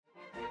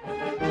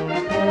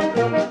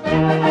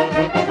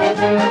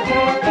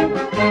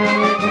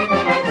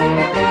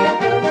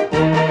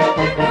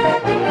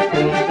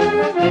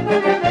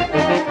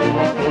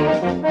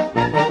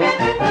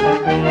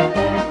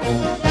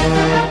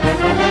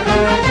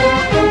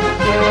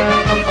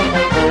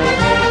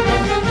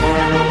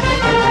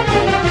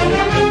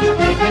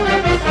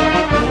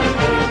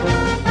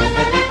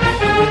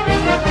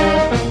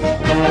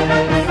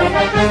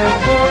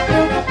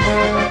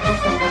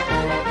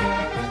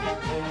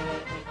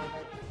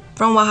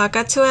From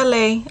Oaxaca to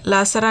LA,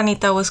 La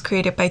SERRANITA was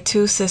created by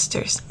two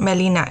sisters,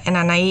 Melina and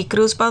Anaí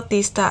Cruz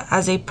Bautista,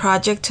 as a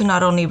project to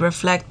not only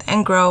reflect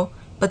and grow,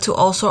 but to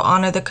also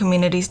honor the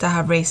communities that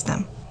have raised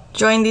them.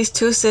 Join these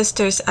two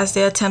sisters as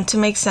they attempt to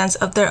make sense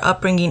of their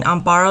upbringing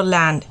on borrowed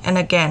land, and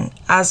again,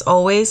 as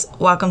always,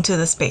 welcome to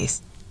the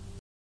space.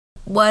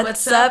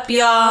 What's up,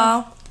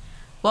 y'all?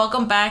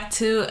 Welcome back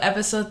to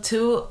episode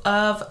 2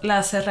 of La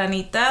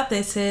SERRANITA.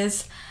 This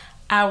is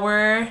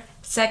our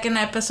second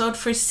episode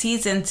for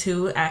season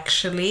 2,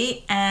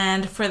 actually.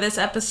 And for this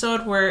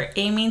episode, we're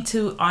aiming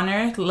to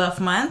honor Love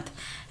Month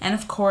and,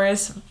 of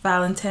course,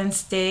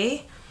 Valentine's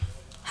Day.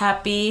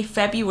 Happy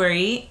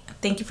February.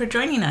 Thank you for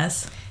joining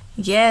us.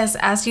 Yes,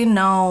 as you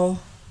know,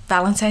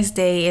 Valentine's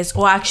Day is...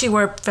 Well, actually,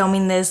 we're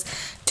filming this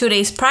 2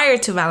 days prior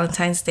to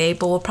Valentine's Day,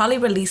 but we'll probably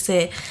release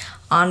it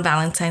on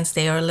Valentine's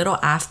Day or a little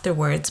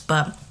afterwards.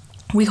 But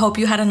we hope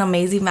you had an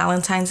amazing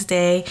Valentine's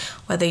Day,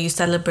 whether you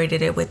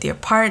celebrated it with your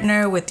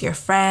partner, with your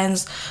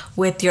friends,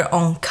 with your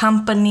own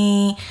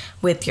company,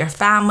 with your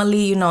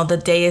family. You know, the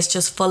day is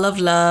just full of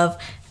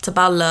love. It's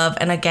about love.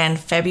 And again,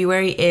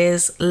 February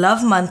is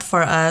Love Month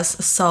for us.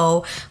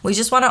 So we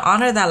just want to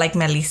honor that, like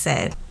Melly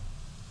said.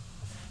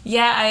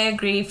 Yeah, I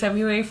agree.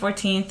 February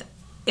 14th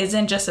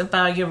isn't just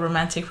about your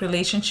romantic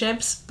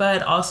relationships,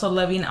 but also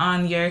loving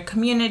on your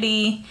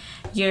community,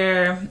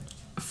 your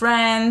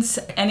friends,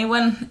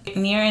 anyone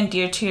near and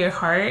dear to your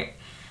heart.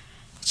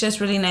 It's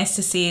just really nice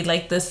to see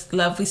like this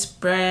love we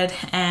spread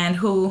and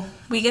who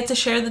we get to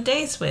share the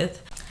days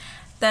with.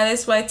 That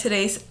is why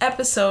today's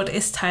episode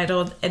is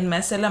titled El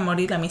Mes del Amor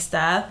y la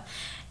Amistad.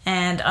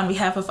 And on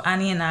behalf of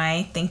Annie and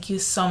I, thank you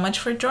so much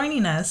for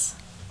joining us.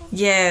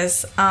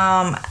 Yes,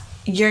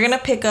 you're gonna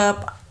pick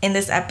up in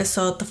this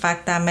episode the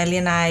fact that Melly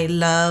and I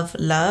love.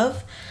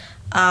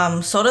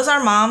 So does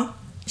our mom.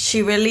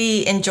 She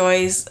really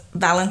enjoys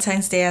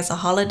Valentine's Day as a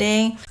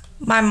holiday.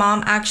 My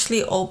mom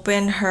actually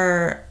opened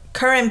her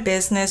current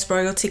business,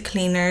 Royalty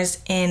Cleaners,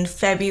 in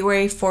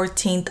February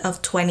 14th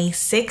of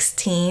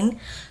 2016.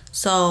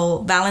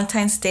 So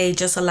Valentine's Day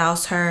just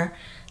allows her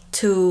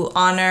to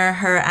honor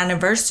her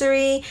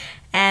anniversary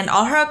and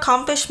all her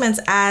accomplishments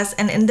as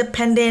an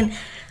independent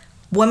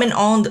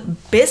woman-owned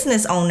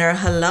business owner.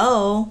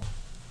 Hello.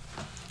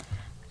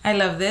 I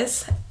love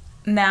this.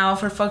 Now,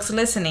 for folks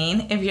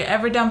listening, if you're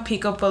ever down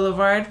Pico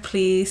Boulevard,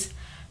 please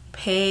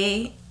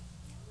pay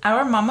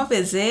our mom a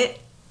visit.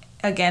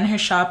 Again, her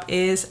shop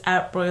is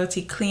at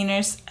Royalty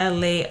Cleaners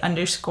LA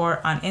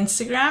 _ on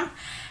Instagram.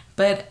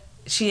 But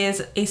she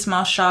is a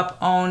small shop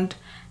owned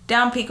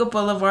down Pico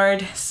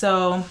Boulevard.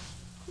 So,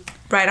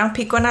 right on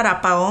Pico and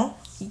Arapao.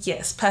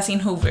 Yes,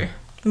 passing Hoover.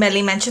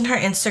 Melly mentioned her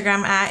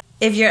Instagram at.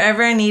 If you're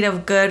ever in need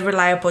of good,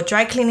 reliable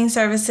dry cleaning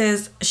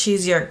services,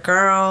 she's your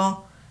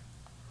girl.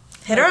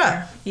 Hit her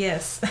up.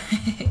 Yes.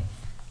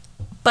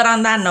 But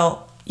on that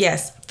note,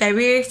 yes,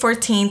 February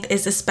 14th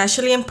is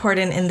especially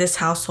important in this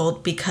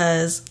household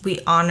because we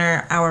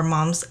honor our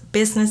mom's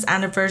business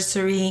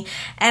anniversary.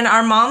 And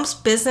our mom's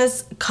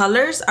business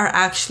colors are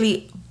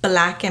actually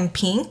black and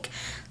pink.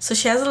 So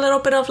she has a little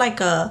bit of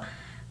like a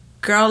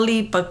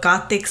girly but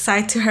gothic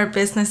side to her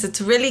business. It's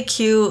really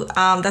cute.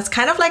 That's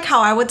kind of like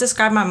how I would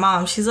describe my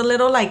mom. She's a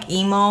little like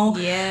emo.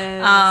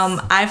 Yes.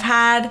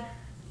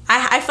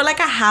 I feel like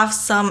I have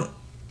some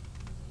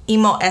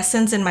emo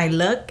essence in my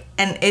look,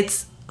 and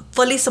it's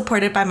fully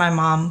supported by my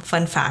mom.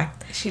 Fun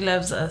fact. She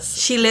loves us.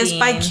 She lives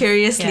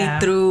vicariously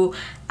through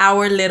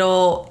our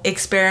little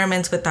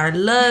experiments with our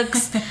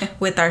looks,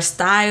 with our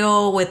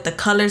style, with the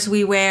colors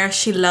we wear.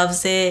 She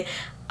loves it.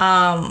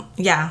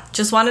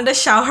 Just wanted to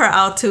shout her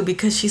out too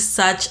because she's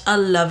such a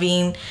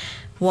loving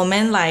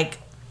woman. Like,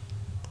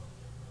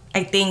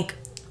 I think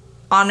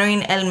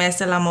honoring El Mes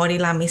del Amor y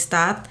la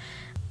Amistad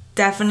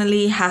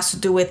definitely has to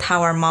do with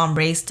how our mom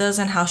raised us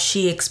and how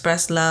she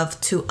expressed love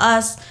to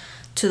us,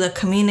 to the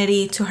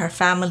community, to her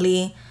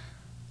family.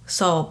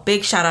 So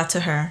big shout out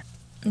to her.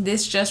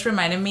 This just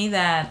reminded me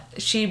that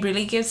she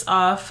really gives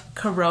off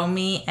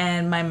Karomi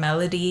and My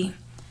Melody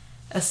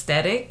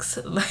aesthetics.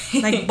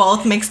 Like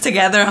both mixed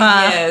together,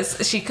 huh?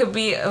 Yes, she could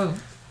be a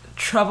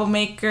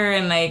troublemaker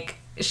and like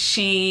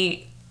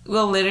she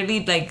will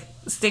literally like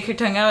stick her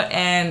tongue out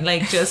and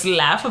like just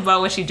laugh about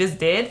what she just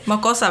did.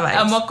 Mocosa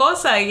vibes. A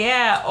mocosa,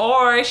 yeah.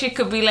 Or she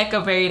could be like a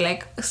very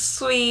like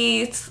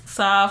sweet,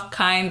 soft,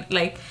 kind,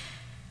 like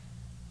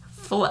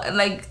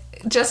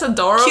just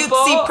adorable,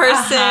 cutesy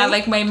person,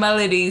 like My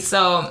Melody.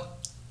 So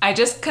I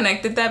just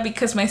connected that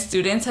because my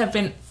students have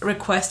been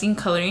requesting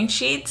coloring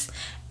sheets,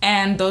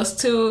 and those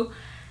two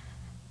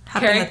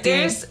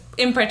characters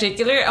in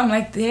particular, I'm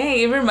like, dang,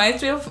 it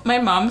reminds me of my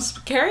mom's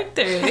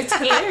character. It's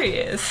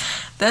hilarious.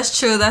 That's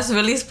true. That's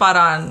really spot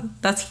on.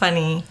 That's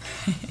funny.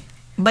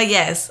 But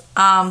yes,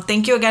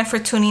 thank you again for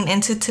tuning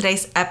into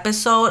today's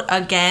episode.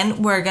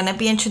 Again, we're going to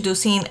be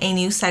introducing a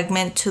new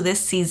segment to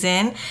this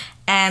season,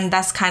 and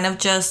that's kind of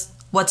just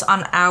what's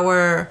on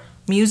our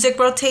music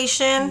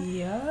rotation.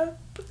 Yep.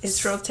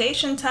 It's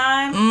rotation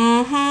time.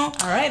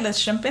 Mm-hmm. All right,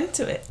 let's jump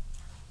into it.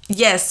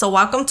 Yes, so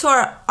welcome to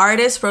our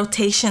artist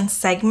rotation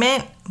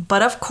segment.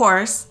 But of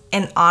course,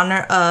 in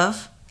honor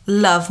of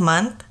Love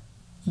Month,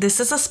 this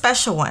is a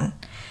special one.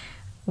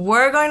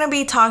 We're going to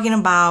be talking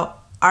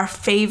about our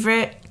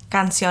favorite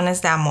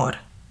canciones de amor.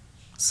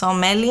 So,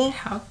 Meli.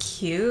 How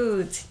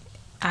cute.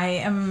 I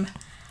am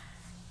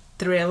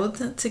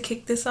thrilled to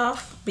kick this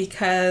off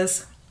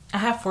because I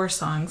have 4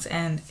 songs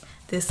and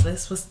this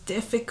list was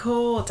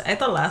difficult. I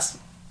thought last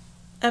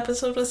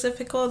episode was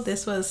difficult.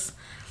 This was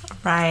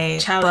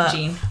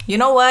challenging. But you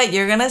know what?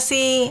 You're going to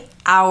see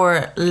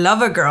our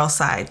lover girl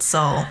side.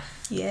 So,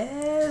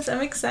 yes,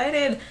 I'm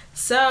excited.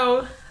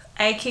 So,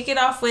 I kick it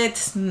off with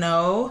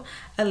Snow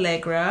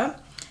Allegra.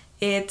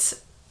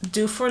 It's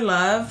Do for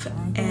Love,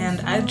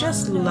 and I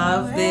just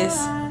love this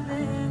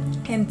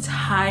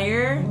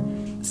entire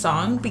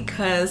song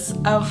because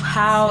of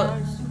how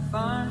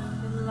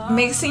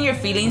mixing your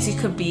feelings you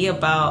could be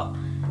about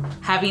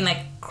having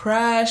like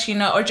crush,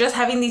 or just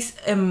having these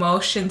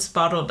emotions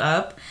bottled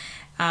up,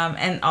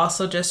 and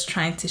also just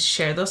trying to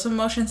share those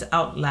emotions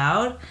out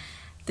loud.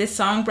 This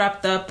song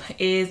wrapped up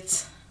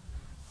is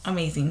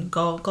amazing.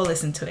 Go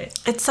listen to it.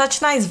 It's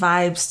such nice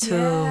vibes too.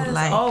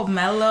 Yes.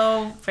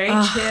 Mellow, very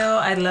chill.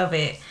 I love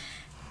it.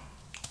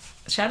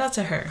 Shout out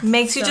to her.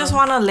 Makes you just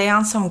want to lay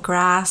on some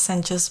grass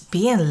and just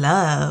be in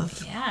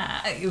love.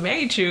 Yeah,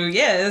 very true.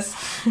 Yes.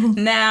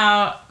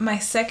 Now, my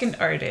second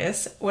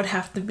artist would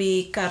have to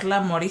be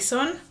Carla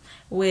Morrison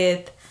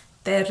with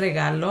Te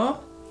Regalo.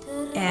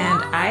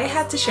 And I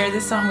had to share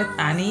this song with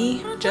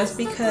Annie just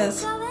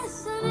because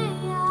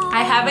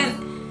I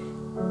haven't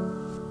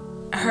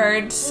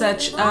heard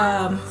such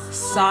a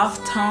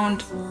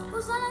soft-toned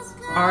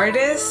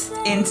artist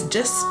in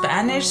just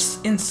Spanish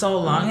in so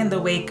long, and the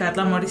way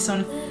Carla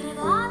Morrison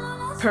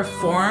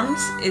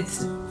performs,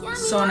 it's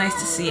so nice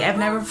to see. I've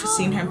never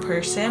seen her in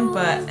person,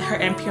 but her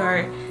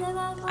NPR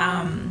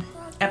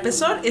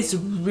episode is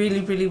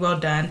really, really well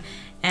done,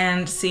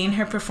 and seeing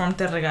her perform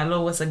Te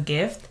Regalo was a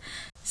gift.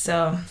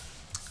 So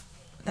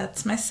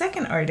that's my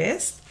second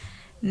artist.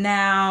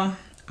 Now,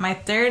 my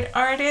third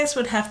artist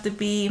would have to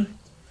be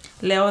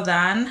Leo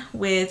Dan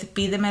with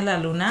Pídeme la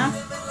Luna.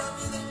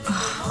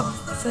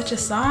 Such a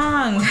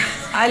song.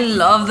 I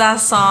love that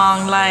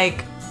song.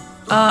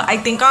 I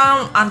think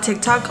on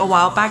TikTok a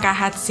while back I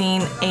had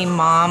seen a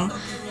mom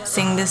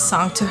sing this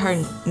song to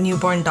her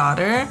newborn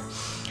daughter.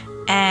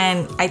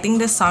 And I think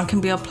this song can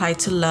be applied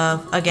to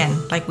love,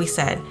 again, like we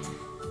said,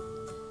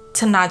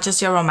 to not just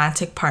your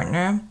romantic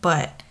partner,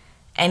 but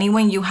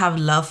anyone you have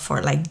love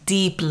for, like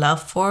deep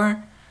love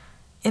for.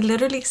 It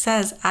literally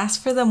says,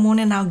 ask for the moon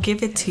and I'll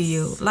give it to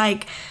you.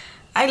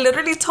 I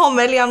literally told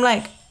Melly, I'm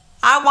like,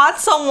 I want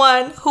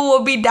someone who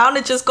will be down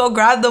to just go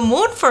grab the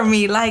moon for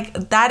me.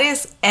 That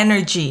is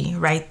energy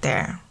right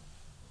there.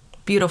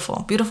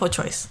 Beautiful, beautiful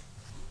choice.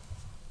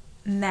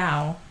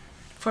 Now,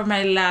 for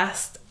my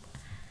last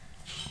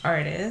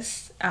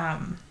artist,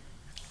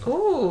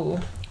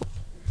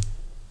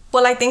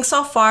 Well, I think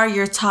so far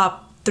your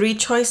top 3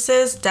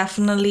 choices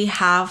definitely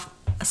have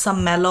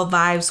some mellow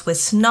vibes with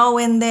Snow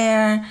in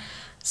there,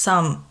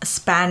 some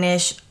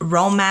Spanish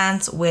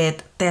romance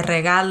with Te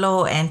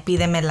Regalo and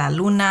Pídeme la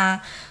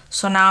Luna.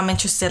 So now I'm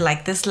interested,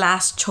 this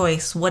last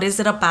choice, what is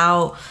it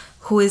about?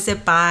 Who is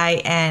it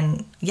by?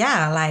 And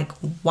yeah,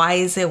 why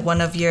is it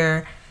one of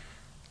your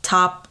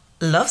top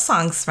love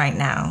songs right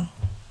now?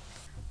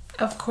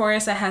 Of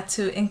course, I had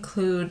to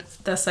include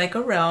the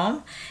Psycho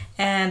Realm,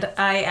 and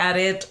I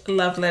added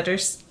Love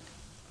Letters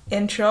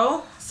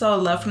intro, so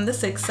Love from the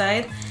Sixth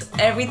Side.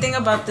 Everything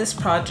about this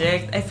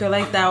project, I feel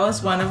like that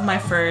was one of my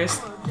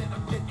first,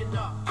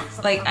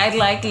 I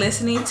like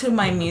listening to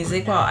my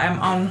music while I'm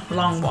on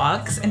long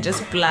walks and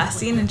just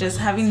blasting and just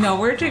having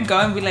nowhere to go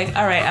and be like,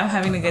 all right, I'm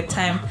having a good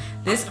time.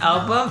 This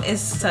album is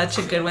such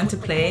a good one to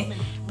play,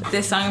 but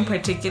this song in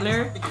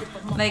particular,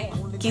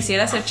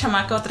 quisiera ser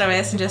chamaca otra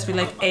vez and just be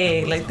like,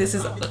 hey, this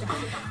is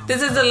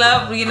the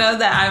love,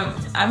 that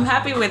I'm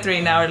happy with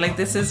right now, or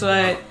this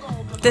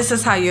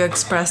is how you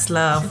express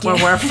love, where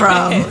we're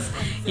from.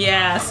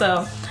 Yeah,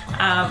 so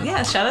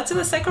shout out to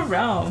the Psycho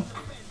Realm.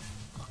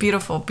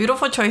 Beautiful,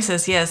 beautiful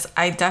choices. Yes,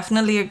 I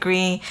definitely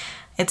agree.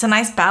 It's a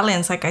nice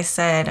balance, like I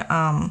said.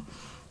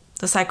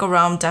 The Psycho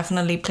Realm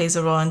definitely plays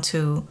a role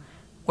into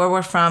where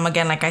we're from.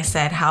 Again, like I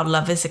said, how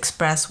love is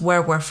expressed,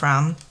 where we're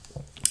from.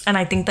 And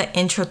I think the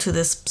intro to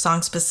this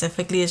song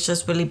specifically is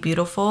just really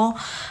beautiful.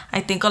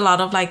 I think a lot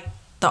of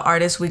the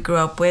artists we grew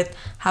up with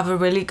have a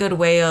really good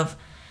way of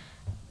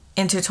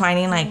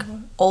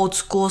intertwining old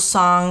school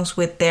songs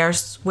with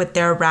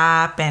their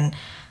rap, and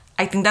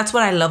I think that's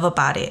what I love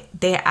about it.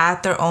 They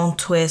add their own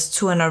twist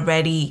to an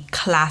already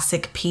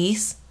classic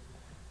piece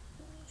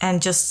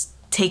and just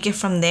take it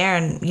from there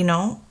and,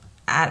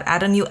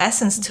 add a new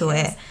essence to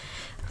it.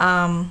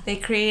 They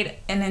create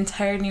an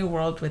entire new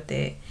world with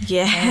it.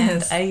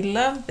 Yes. And I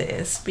love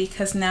this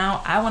because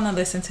now I want to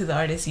listen to the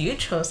artist you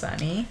chose,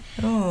 Annie.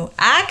 Oh,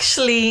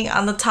 actually,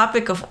 on the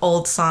topic of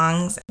old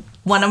songs,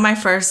 one of my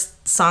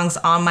first songs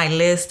on my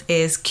list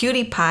is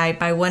Cutie Pie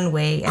by One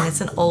Way, and it's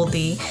an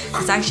oldie.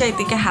 It's actually, I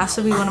think it has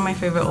to be one of my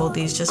favorite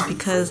oldies just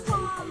because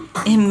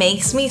it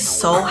makes me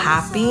so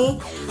happy.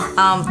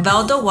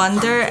 Velda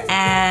Wonder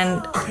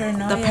and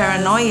the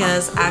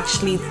Paranoias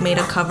actually made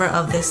a cover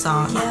of this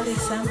song. Yeah, they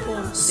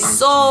sampled.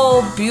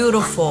 So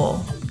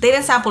beautiful. They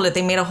didn't sample it,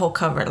 they made a whole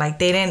cover. Like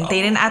they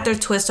didn't add their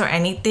twist or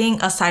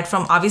anything, aside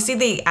from obviously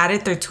they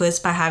added their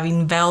twist by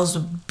having Vel's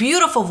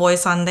beautiful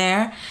voice on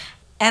there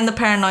and the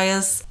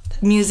Paranoia's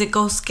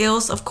musical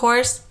skills, of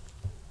course.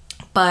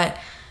 But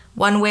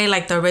One Way,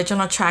 like the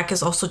original track,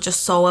 is also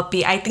just so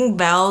upbeat. I think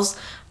Vel's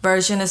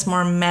version is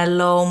more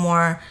mellow,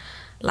 more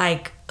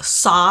like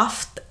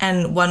soft,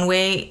 and One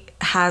Way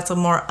has a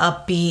more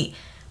upbeat,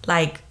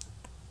 like,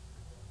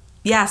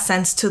 yeah,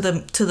 sense to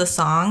the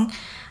song.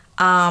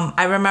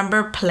 I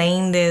remember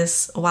playing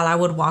this while I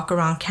would walk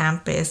around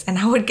campus, and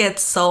I would get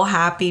so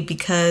happy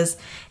because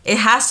it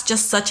has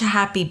just such a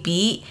happy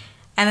beat,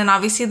 and then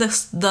obviously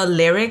the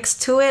lyrics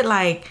to it,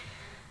 like,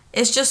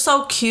 it's just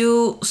so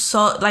cute,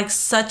 so like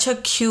such a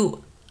cute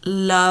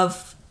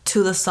love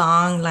to the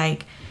song,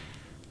 like.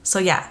 So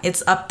yeah,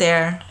 it's up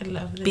there. I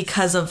love this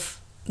because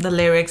of the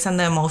lyrics and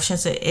the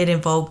emotions it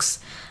evokes.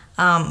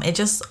 It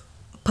just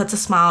puts a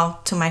smile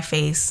to my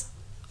face,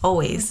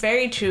 always.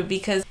 Very true,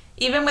 because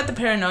even with the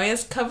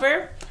Paranoia's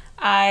cover,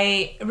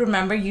 I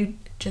remember you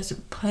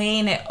just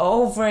playing it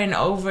over and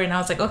over, and I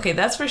was like, okay,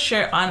 that's for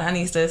sure on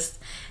Annie's list.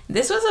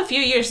 This was a few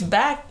years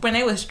back when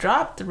it was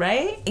dropped,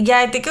 right? Yeah,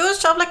 I think it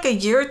was dropped like a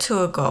year or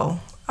two ago.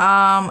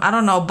 I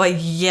don't know, but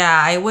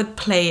yeah, I would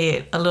play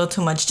it a little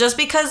too much just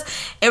because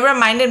it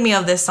reminded me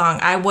of this song.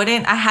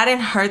 I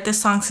hadn't heard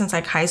this song since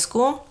like high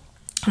school,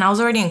 and I was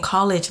already in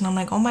college, and I'm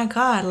like, oh my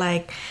God,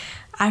 like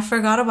I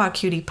forgot about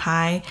Cutie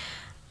Pie.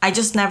 I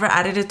just never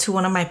added it to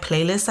one of my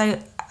playlists,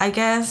 I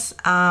guess.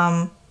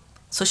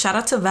 So shout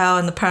out to Val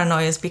and the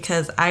Paranoias,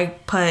 because I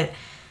put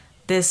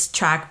this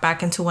track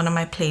back into one of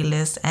my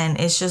playlists, and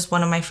it's just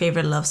one of my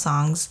favorite love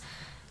songs.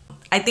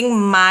 I think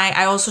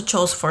I also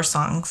chose 4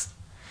 songs.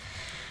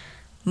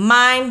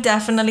 Mine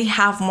definitely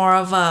have more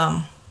of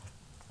a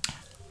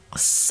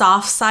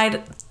soft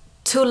side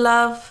to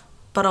love,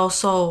 but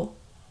also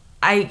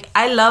I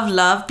love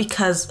love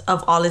because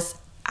of all its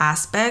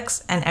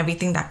aspects and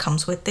everything that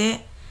comes with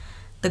it,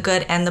 the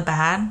good and the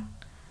bad.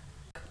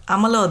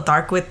 I'm a little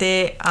dark with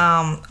it.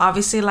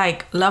 Obviously,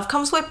 like, love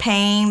comes with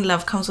pain,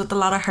 love comes with a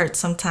lot of hurt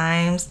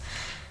sometimes,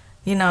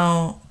 you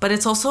know, but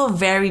it's also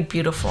very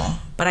beautiful.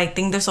 But I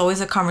think there's always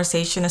a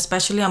conversation,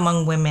 especially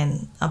among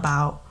women,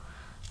 about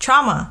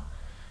trauma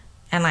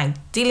and like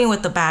dealing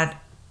with a bad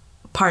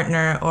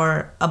partner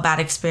or a bad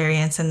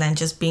experience, and then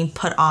just being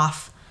put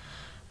off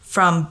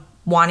from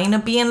wanting to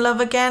be in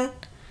love again.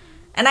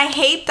 And I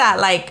hate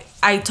that. Like,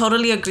 I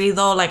totally agree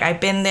though. Like,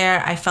 I've been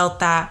there. I felt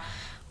that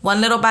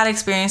one little bad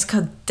experience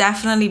could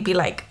definitely be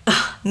like,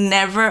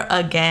 never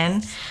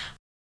again.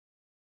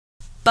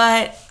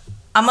 But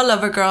I'm a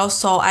lover girl,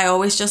 so I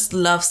always just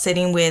love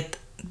sitting with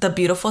the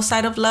beautiful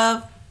side of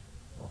love,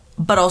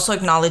 but also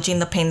acknowledging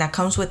the pain that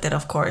comes with it,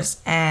 of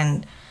course.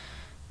 And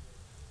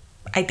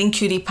I think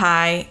Cutie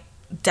Pie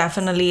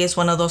definitely is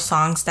one of those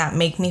songs that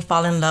make me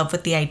fall in love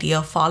with the idea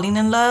of falling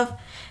in love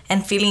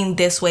and feeling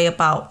this way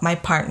about my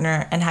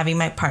partner and having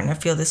my partner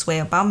feel this way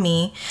about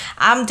me.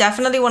 I'm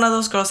definitely one of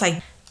those girls,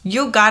 like,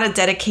 you gotta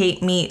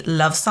dedicate me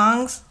love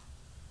songs,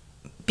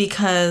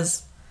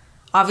 because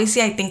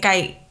obviously I think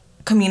I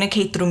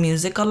communicate through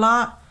music a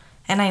lot,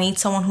 and I need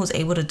someone who's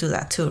able to do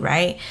that too,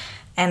 right?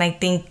 And I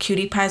think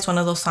Cutie Pie is one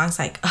of those songs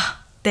like,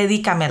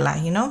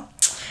 dedícamela, you know?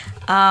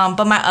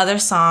 But my other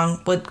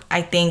song would,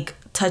 I think,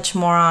 touch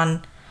more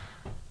on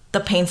the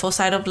painful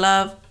side of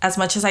love. As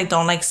much as I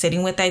don't like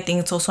sitting with it, I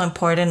think it's also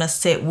important to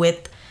sit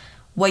with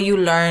what you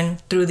learn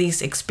through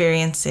these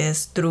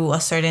experiences through a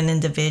certain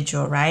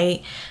individual,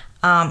 right?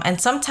 And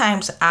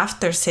sometimes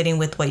after sitting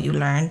with what you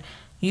learn,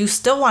 you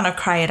still want to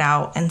cry it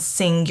out and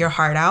sing your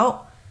heart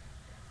out.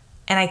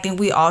 And I think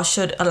we all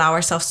should allow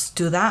ourselves to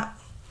do that.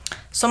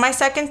 So my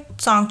second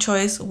song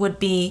choice would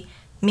be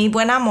Mi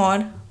Buen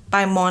Amor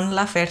by Mon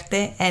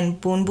Laferte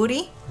and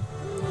Bunbury.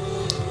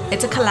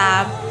 It's a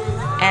collab,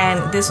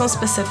 and this one's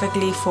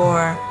specifically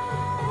for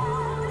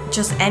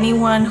just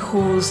anyone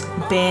who's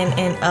been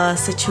in a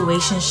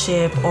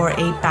situationship or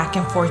a back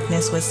and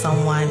forthness with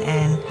someone,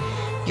 and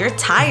you're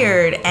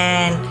tired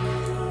and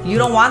you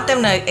don't want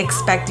them to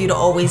expect you to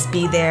always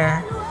be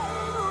there.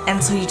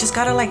 And so you just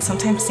gotta, like,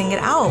 sometimes sing it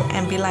out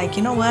and be like,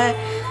 you know what?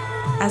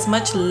 As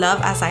much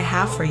love as I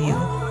have for you,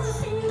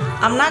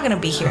 I'm not gonna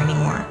be here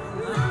anymore.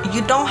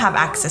 You don't have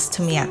access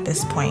to me at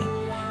this point.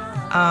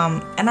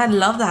 And I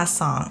love that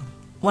song.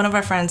 One of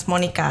our friends,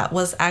 Monica,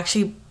 was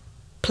actually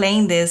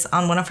playing this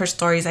on one of her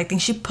stories. I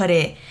think she put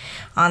it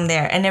on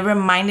there, and it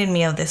reminded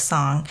me of this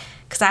song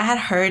because I had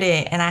heard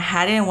it and I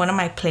had it in one of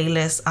my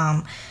playlists.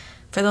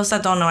 For those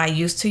that don't know, I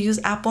used to use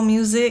Apple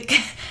Music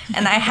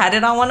and I had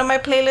it on one of my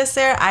playlists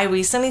there. I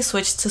recently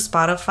switched to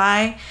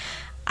Spotify.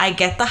 I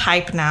get the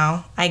hype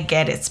now. I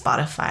get it,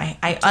 Spotify.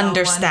 I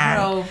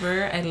understand. Won her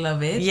over. I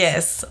love it.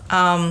 Yes.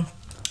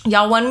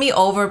 Y'all won me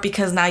over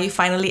because now you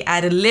finally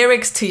added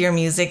lyrics to your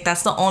music.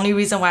 That's the only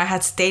reason why I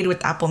had stayed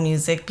with Apple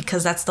Music,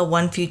 because that's the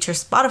one feature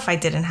Spotify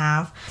didn't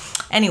have.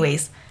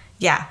 Anyways,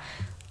 yeah.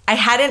 I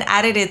hadn't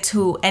added it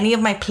to any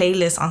of my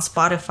playlists on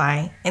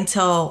Spotify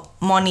until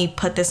Moni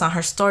put this on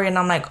her story. And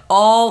I'm like,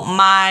 oh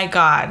my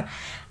God.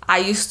 I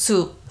used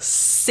to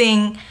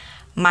sing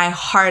my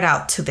heart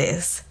out to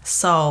this.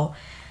 So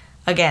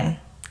again,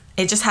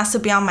 it just has to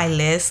be on my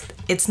list.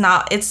 It's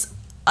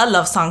a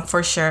love song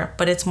for sure,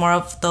 but it's more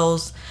of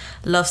those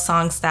love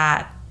songs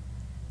that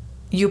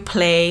you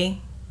play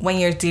when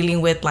you're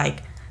dealing with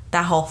like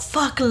that whole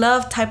fuck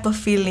love type of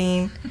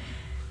feeling.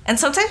 And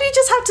sometimes you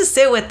just have to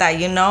sit with that,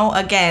 you know?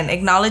 Again,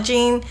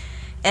 acknowledging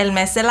el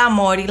mes del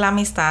amor y la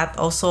amistad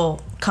also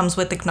comes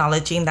with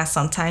acknowledging that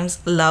sometimes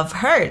love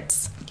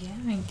hurts.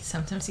 Yeah,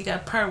 sometimes you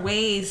gotta part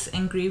ways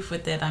and grieve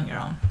with it on your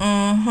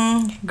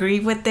own.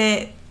 Grieve with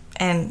it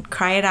and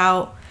cry it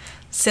out.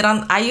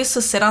 I used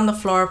to sit on the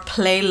floor,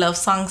 play love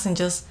songs, and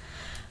just,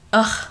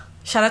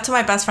 shout out to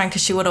my best friend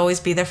because she would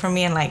always be there for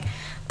me. And like,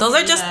 those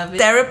are just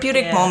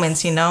therapeutic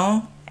moments, you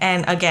know?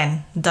 And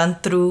again, done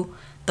through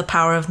the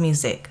power of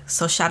music.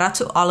 So shout out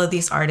to all of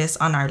these artists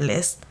on our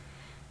list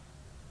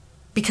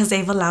because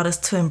they've allowed us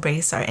to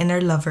embrace our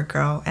inner lover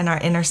girl and our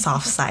inner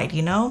soft side,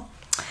 you know?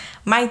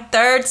 My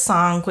third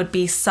song would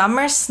be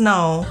Summer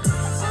Snow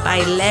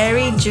by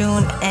Larry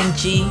June and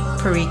G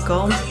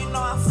Perico.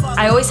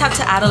 I always have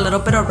to add a little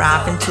bit of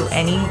rap into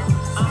any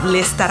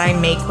list that I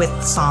make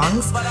with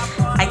songs.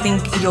 I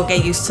think you'll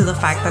get used to the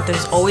fact that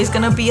there's always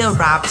gonna be a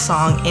rap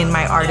song in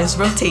my artist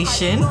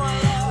rotation.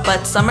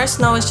 But Summer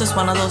Snow is just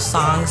one of those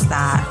songs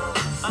that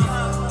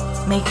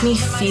make me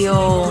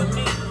feel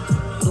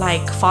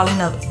like falling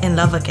in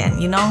love again,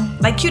 you know?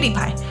 Like Cutie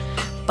Pie.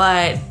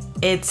 But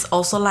it's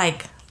also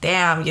like,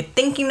 damn, you're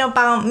thinking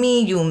about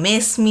me, you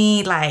miss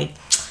me, like,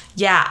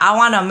 yeah, I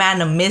want a man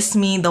to miss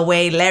me the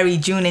way Larry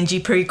June and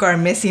G Perico are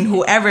missing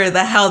whoever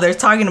the hell they're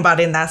talking about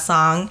in that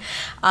song.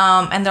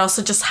 And they're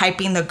also just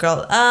hyping the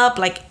girl up.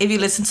 Like, if you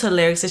listen to the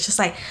lyrics, it's just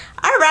like,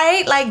 all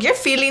right, like, you're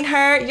feeling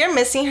her, you're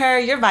missing her,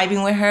 you're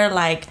vibing with her.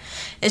 Like,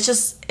 it's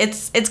just,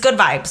 it's good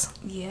vibes.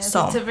 Yeah,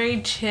 so it's a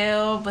very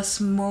chill but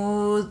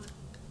smooth,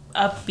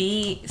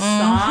 upbeat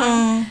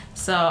song.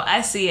 So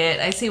I see it.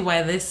 I see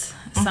why this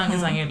song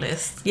is on your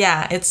list.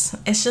 Yeah, it's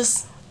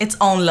just its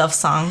own love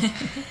song.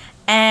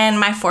 And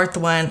my fourth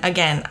one,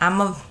 again,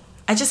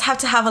 I just have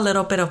to have a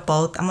little bit of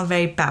both. I'm a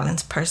very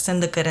balanced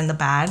person, the good and the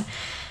bad.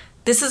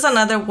 This is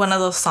another one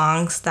of those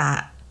songs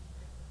that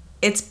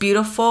it's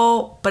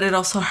beautiful, but it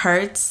also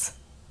hurts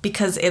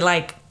because it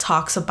like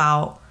talks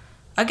about,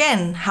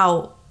 again,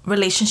 how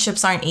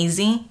relationships aren't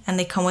easy and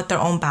they come with their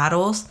own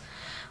battles.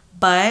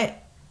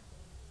 But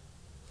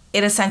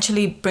it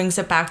essentially brings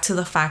it back to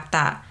the fact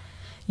that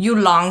you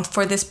longed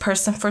for this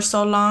person for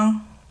so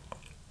long,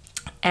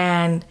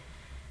 and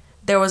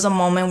there was a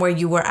moment where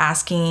you were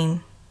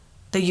asking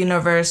the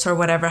universe or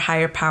whatever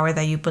higher power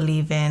that you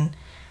believe in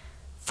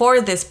for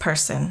this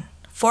person,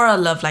 for a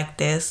love like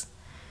this.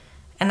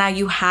 And now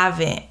you have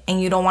it and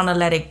you don't want to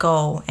let it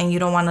go, and you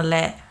don't want to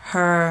let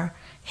her,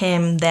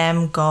 him,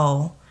 them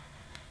go.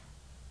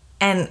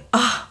 And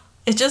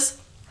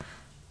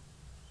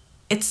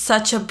it's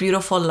such a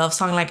beautiful love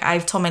song. Like,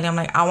 I've told Melly, I'm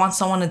like, I want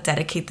someone to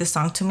dedicate this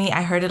song to me.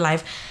 I heard it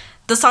live.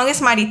 The song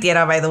is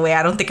Maritiera, by the way.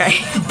 I don't think I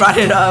brought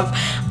it up,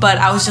 but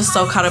I was just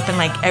so caught up in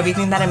like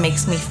everything that it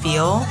makes me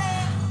feel.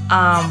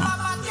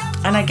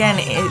 And again,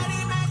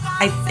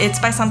 it's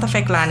by Santa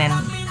Fe Clan, and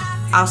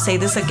I'll say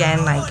this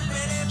again, like,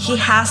 he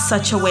has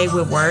such a way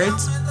with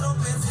words.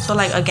 So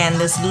like, again,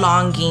 this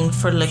longing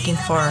for looking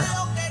for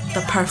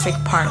the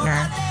perfect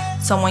partner,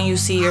 someone you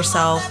see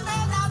yourself,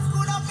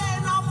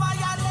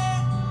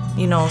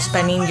 you know,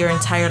 spending your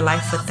entire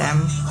life with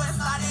them.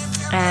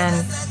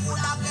 And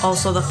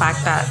also the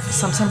fact that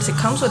sometimes it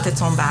comes with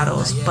its own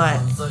battles,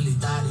 but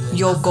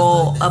you'll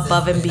go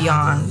above and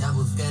beyond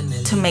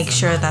to make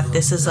sure that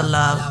this is a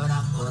love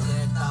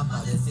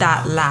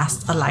that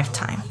lasts a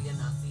lifetime.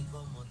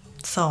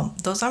 So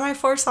those are my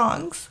 4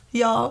 songs,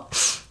 y'all.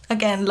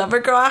 Again, lover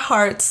girl at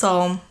heart,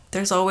 so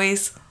there's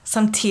always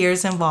some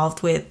tears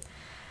involved with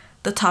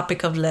the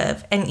topic of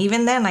love. And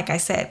even then, like I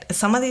said,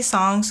 some of these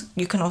songs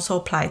you can also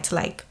apply to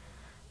like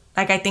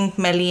I think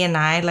Melly and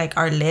I, like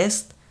our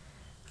list,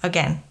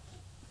 again,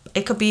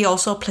 it could be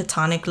also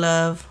platonic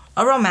love,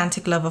 a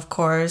romantic love, of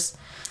course,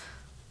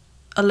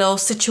 a little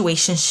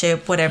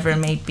situationship, whatever it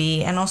may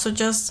be, and also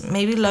just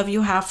maybe love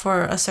you have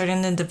for a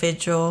certain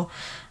individual.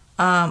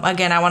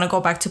 Again, I want to go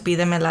back to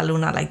Pídeme la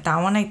Luna. Like,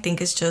 that one I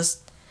think is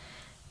just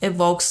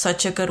evokes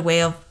such a good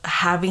way of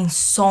having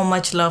so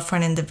much love for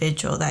an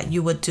individual that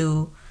you would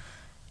do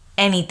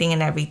anything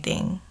and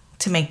everything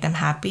to make them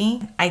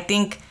happy. I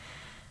think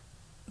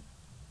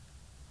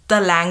the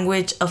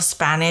language of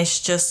Spanish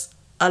just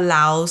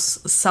allows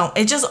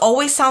it just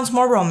always sounds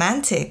more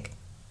romantic.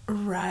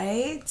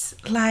 Right?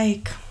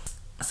 Like,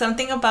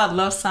 something about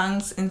love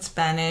songs in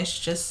Spanish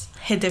just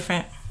hit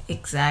different.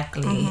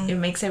 Exactly. It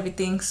makes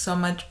everything so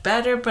much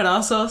better, but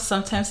also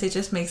sometimes it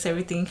just makes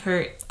everything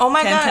hurt 10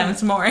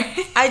 times more.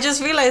 I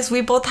just realized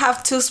we both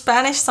have 2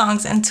 Spanish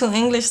songs and 2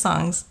 English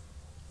songs.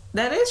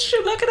 That is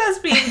true. Look at us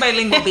being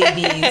bilingual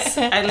babies.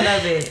 I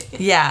love it.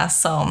 Yeah,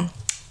 so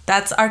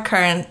that's our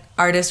current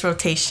artist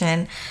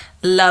rotation.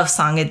 love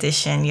song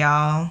edition,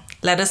 y'all.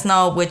 Let us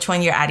know which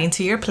one you're adding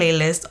to your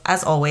playlist,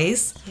 as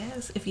always.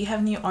 Yes, if you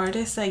have new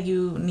artists that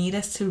you need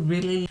us to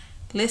really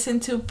listen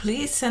to,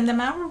 please send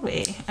them our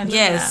way.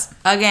 Yes.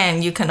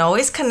 Again, you can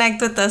always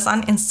connect with us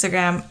on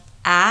Instagram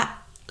at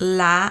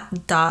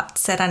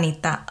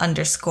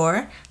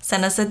la.serranita_.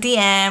 Send us a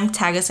DM,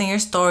 tag us in your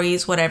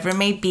stories, whatever it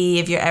may be.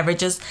 If you're ever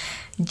just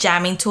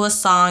jamming to a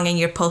song and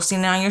you're posting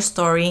it on your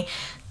story,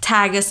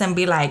 tag us and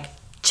be like,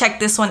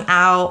 check this one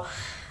out.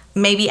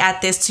 Maybe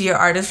add this to your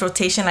artist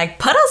rotation. Like,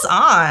 put us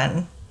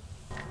on.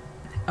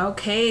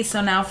 Okay,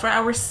 so now for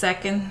our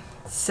second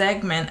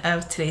segment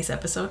of today's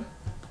episode,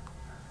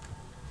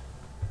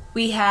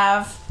 we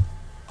have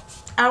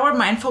our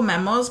Mindful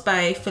Memos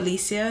by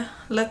Felicia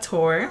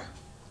Latour.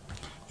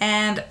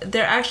 And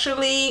they're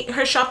actually,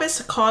 her shop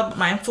is called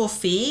Mindful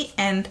Fee,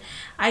 and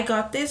I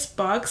got this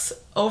box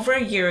over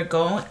a year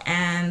ago.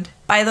 And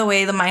by the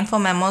way, the Mindful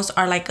Memos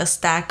are like a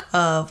stack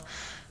of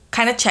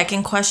kind of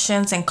check-in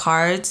questions and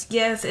cards.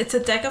 Yes, it's a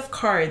deck of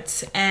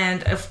cards,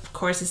 and of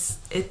course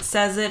it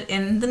says it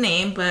in the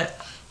name, but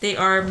they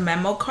are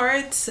memo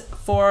cards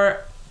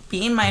for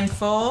being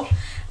mindful.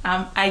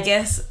 I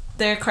guess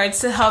they're cards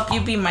to help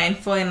you be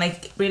mindful and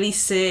like really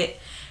sit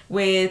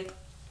with,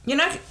 you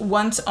know,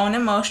 one's own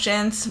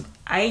emotions.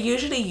 I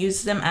usually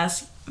use them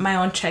as my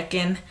own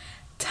check-in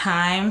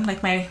time,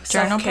 like my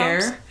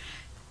self-care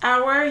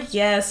hour.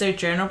 Yes, they're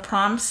journal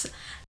prompts.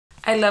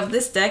 I love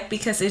this deck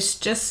because it's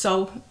just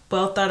so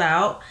well thought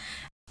out.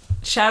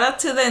 Shout out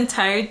to the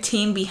entire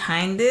team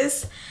behind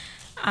this.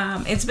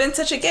 It's been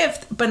such a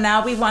gift, but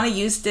now we want to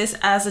use this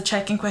as a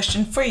check-in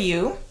question for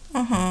you.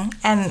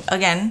 And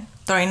again,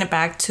 throwing it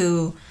back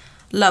to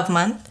Love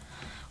Month,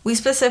 we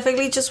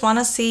specifically just want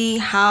to see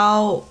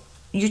how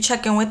you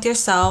check in with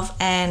yourself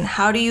and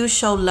how do you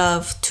show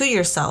love to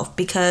yourself,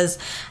 because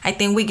I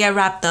think we get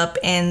wrapped up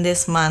in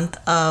this month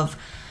of,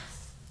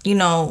 you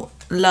know,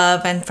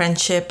 love and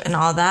friendship and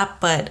all that,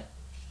 but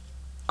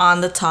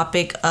on the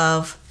topic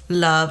of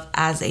love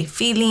as a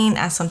feeling,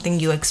 as something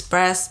you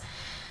express,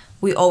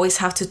 we always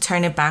have to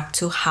turn it back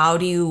to how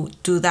do you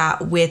do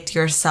that with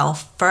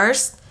yourself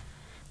first,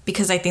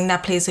 because I think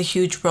that plays a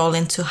huge role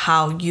into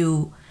how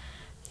you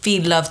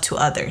feed love to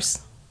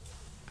others.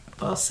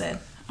 Well said.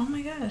 Oh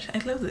my gosh, I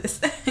love this.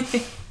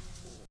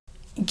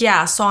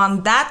 Yeah, so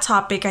on that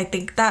topic, I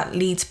think that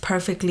leads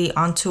perfectly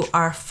onto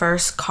our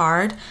first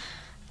card.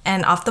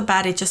 And off the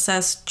bat, it just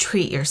says,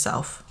 treat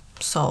yourself.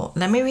 So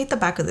let me read the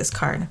back of this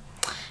card.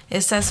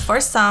 It says, for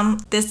some,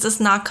 this does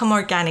not come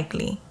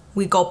organically.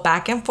 We go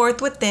back and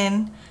forth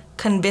within,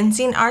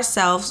 convincing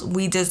ourselves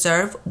we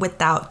deserve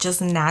without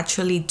just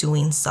naturally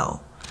doing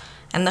so.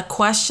 And the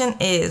question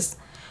is,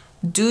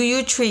 do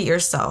you treat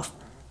yourself?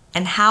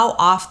 And how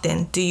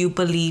often do you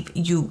believe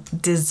you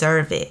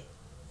deserve it?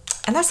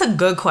 And that's a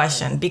good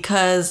question,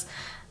 because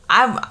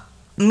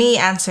me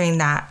answering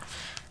that,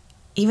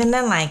 even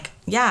then, like,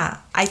 yeah,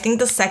 I think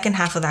the second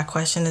half of that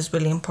question is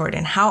really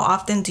important. How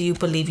often do you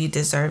believe you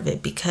deserve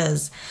it?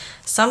 Because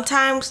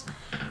sometimes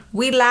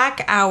we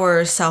lack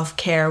our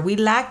self-care. We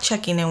lack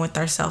checking in with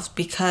ourselves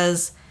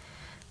because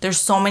there's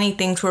so many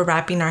things we're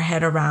wrapping our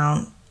head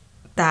around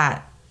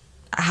that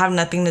have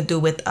nothing to do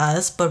with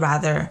us, but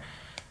rather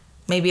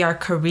maybe our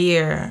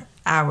career,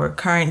 our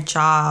current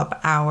job,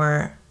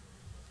 our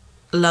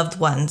loved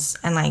ones.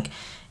 And like,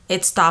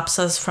 it stops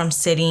us from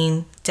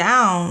sitting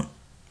down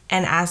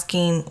and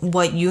asking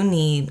what you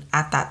need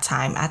at that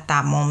time, at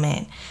that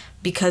moment,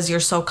 because you're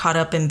so caught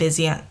up and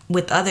busy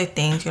with other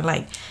things. You're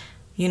like,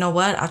 you know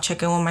what? I'll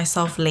check in with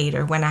myself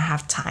later when I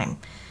have time.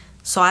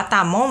 So at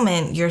that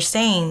moment, you're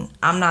saying,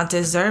 I'm not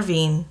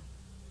deserving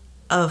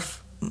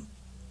of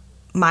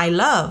my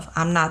love.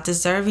 I'm not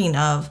deserving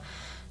of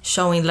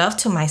showing love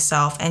to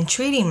myself and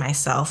treating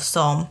myself.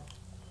 So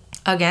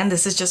again,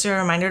 this is just a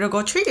reminder to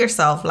go treat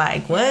yourself.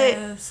 Like, what?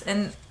 Yes,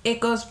 and it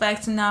goes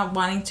back to not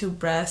wanting to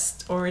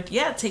rest or,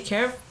 take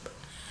care of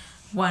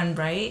one,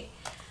 right?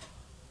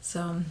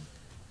 So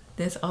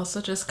this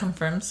also just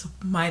confirms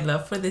my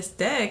love for this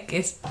deck.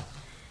 It's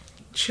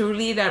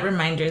truly that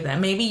reminder that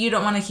maybe you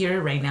don't want to hear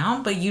it right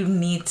now, but you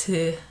need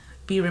to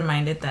be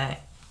reminded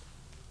that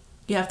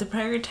you have to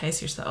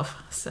prioritize yourself.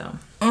 So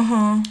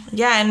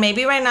yeah, and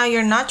maybe right now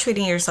you're not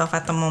treating yourself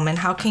at the moment.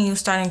 How can you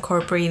start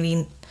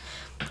incorporating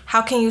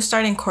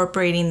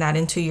that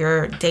into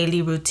your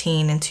daily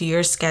routine, into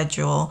your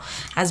schedule?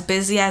 As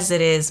busy as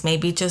it is,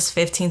 maybe just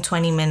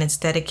 15-20 minutes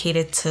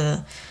dedicated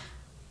to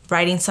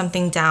writing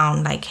something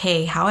down, like,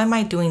 hey, how am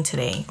I doing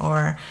today?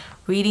 Or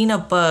reading a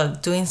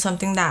book, doing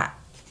something that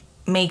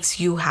makes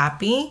you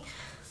happy.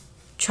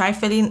 Try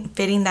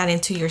fitting that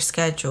into your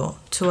schedule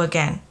to,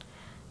 again,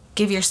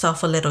 give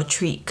yourself a little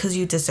treat, because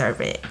you deserve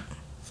it.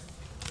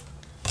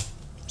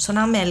 So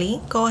now,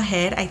 Melly, go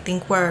ahead. I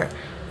think we're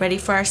ready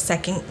for our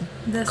second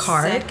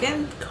card. The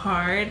second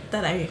card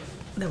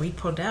that we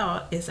pulled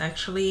out is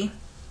actually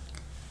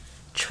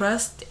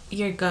trust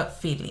your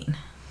gut feeling.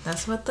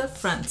 That's what the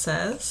front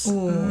says.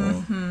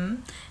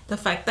 The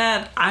fact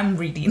that I'm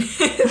reading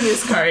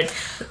this card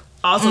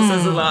also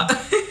says a lot.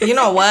 You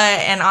know what?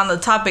 And on the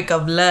topic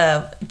of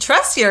love,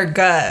 trust your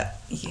gut.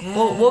 Yes.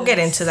 We'll get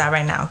into that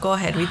right now. Go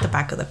ahead, read the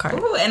back of the card.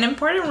 Ooh, an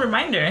important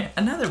reminder.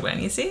 Another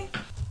one, you see?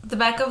 The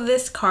back of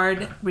this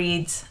card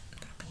reads,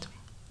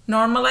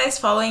 normalize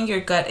following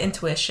your gut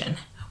intuition.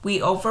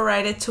 We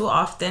override it too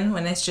often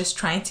when it's just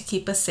trying to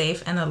keep us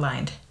safe and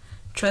aligned.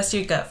 Trust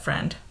your gut,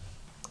 friend.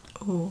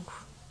 Ooh.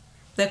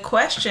 The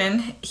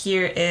question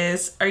here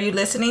is, are you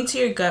listening to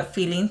your gut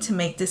feeling to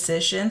make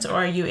decisions, or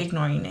are you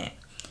ignoring it?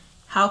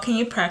 How can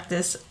you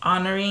practice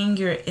honoring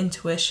your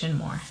intuition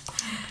more?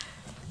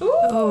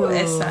 Ooh.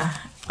 Esa.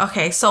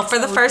 Okay, so for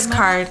the first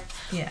card,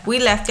 yeah, we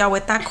left y'all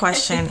with that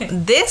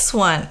question. This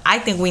one, I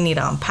think we need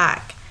to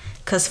unpack.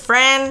 Because,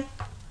 friend,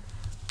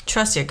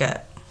 trust your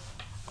gut.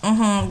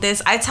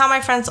 This, I tell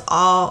my friends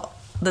all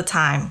the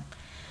time.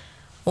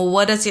 Well,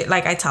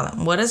 I tell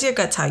them, what does your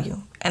gut tell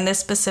you? And this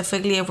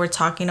specifically, if we're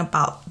talking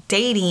about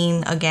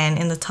dating, again,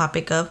 in the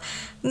topic of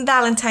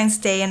Valentine's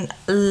Day and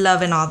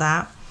love and all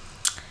that.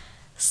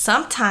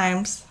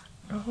 Sometimes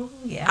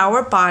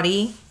our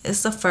body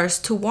is the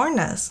first to warn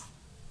us.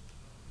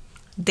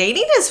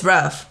 Dating is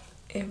rough.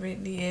 It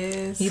really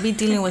is. You be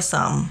dealing with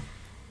some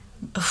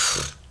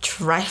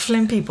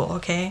trifling people,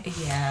 okay?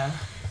 Yeah.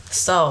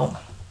 So,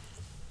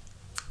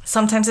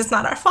 sometimes it's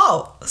not our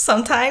fault.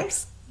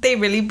 Sometimes they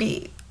really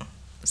be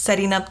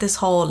setting up this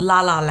whole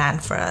la-la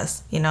land for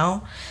us, you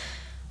know?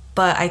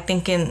 But I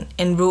think in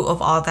root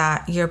of all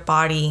that, your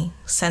body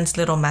sends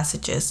little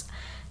messages.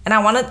 And I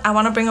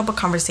want to bring up a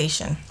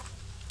conversation.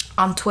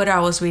 On Twitter, I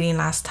was reading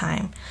last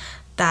time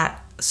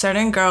that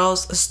certain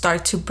girls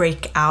start to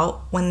break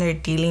out when they're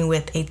dealing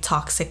with a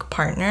toxic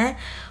partner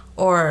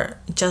or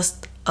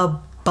just a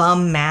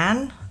bum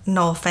man.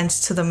 No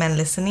offense to the men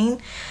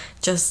listening.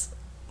 Just,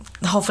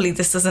 hopefully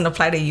this doesn't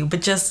apply to you.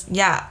 But just,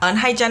 yeah,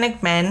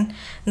 unhygienic men.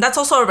 And that's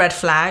also a red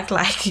flag.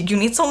 Like, you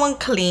need someone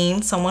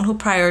clean, someone who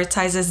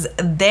prioritizes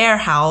their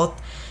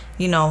health,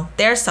 you know,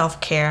 their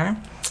self-care.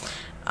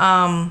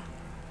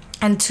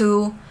 And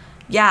two,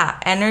 yeah,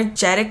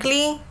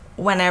 energetically,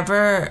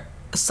 whenever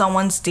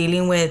someone's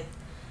dealing with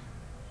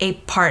a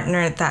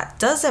partner that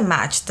doesn't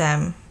match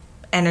them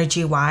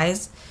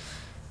energy-wise,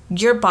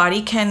 your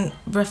body can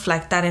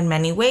reflect that in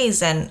many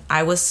ways. And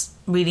I was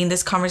reading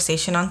this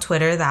conversation on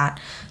Twitter that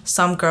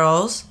some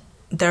girls,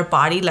 their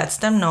body lets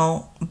them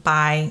know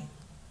by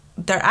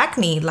their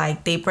acne.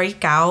 Like, they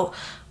break out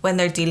when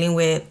they're dealing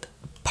with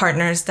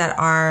partners that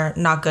are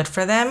not good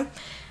for them.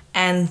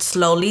 And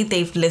slowly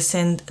they've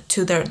learned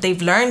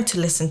to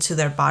listen to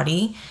their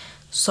body.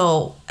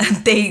 So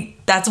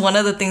that's one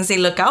of the things they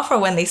look out for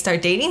when they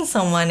start dating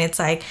someone. It's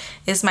like,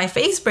 is my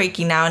face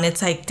breaking out? And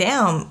it's like,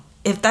 damn,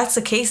 if that's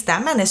the case,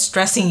 that man is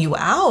stressing you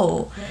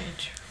out. Very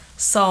true.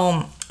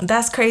 So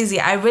that's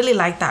crazy. I really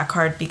like that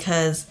card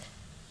because,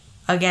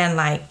 again,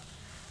 like,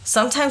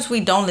 sometimes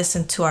we don't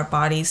listen to our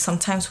bodies.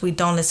 Sometimes we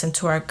don't listen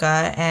to our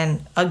gut.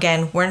 And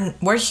again,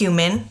 we're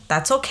human.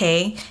 That's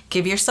okay.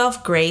 Give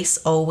yourself grace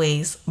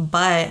always.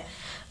 But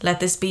let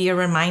this be your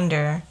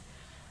reminder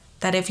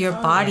that if your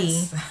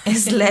body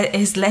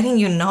is letting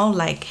you know,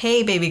 like,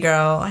 hey, baby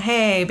girl,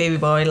 hey, baby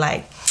boy,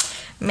 like,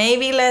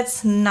 maybe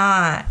let's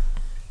not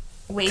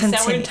waste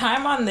our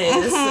time on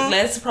this.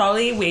 Let's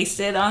probably waste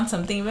it on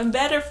something even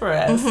better for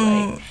us.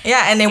 Like,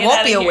 yeah, and it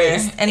won't be a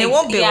waste. And it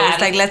won't be a waste.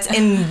 Like, let's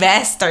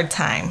invest our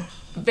time.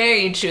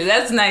 Very true.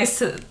 That's nice.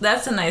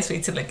 That's a nice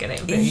way to look at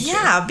it. Very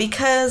true.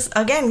 Because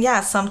again,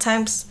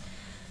 sometimes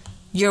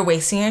you're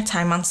wasting your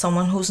time on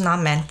someone who's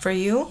not meant for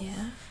you. Yeah.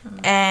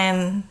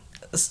 And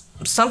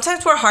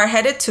sometimes we're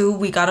hard-headed too.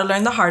 We got to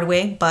learn the hard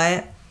way.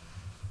 But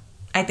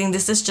I think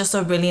this is just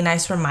a really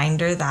nice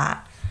reminder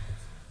that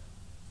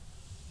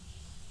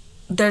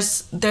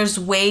there's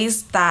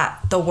ways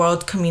that the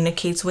world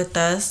communicates with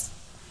us,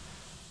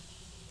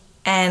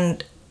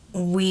 and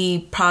we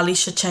probably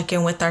should check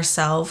in with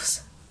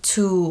ourselves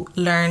to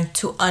learn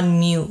to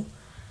unmute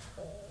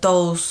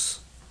those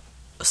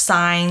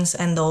signs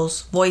and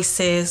those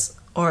voices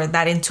or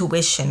that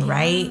intuition,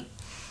 right?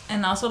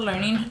 And also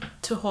learning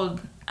to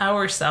hold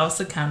ourselves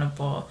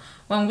accountable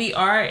when we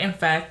are, in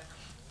fact,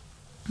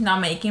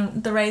 not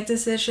making the right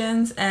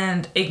decisions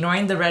and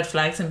ignoring the red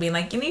flags and being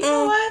like, you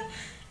know what?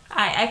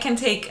 I can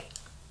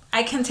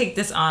take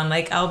this on.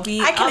 Like, I'll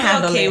be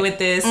okay with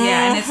this.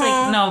 Yeah. And it's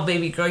like, no,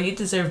 baby girl, you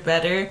deserve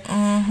better.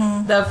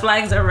 The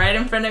flags are right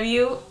in front of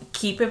you.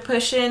 Keep it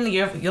pushing.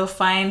 You'll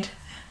find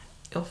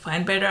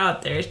better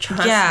out there.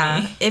 Trust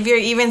me. If you're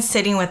even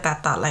sitting with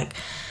that thought, like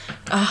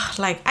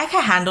I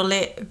can handle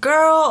it.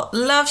 Girl,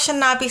 love should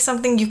not be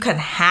something you can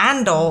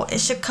handle. It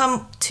should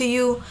come to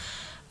you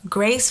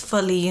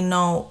gracefully, you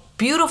know,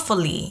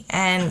 beautifully.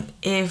 And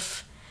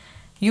if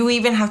you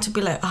even have to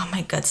be like, oh,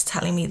 my gut's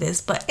telling me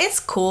this, but it's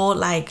cool,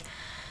 like,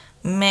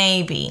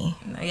 maybe.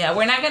 Yeah,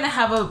 we're not going to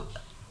have a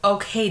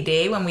okay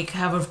day when we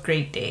have a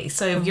great day.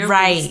 So if you're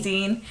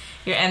wasting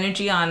your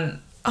energy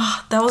on...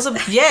 Oh, that was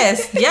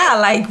yes. Yeah,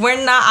 like,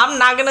 I'm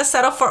not going to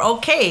settle for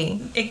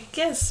okay.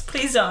 Yes,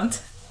 please don't.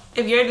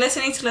 If you're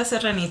listening to La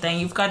Serranita and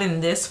you've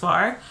gotten this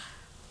far,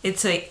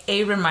 it's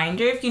a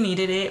reminder if you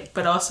needed it,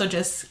 but also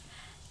just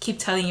keep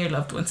telling your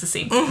loved ones the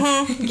same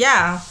thing.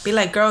 Yeah. Be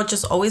like, girl,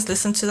 just always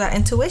listen to that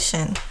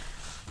intuition.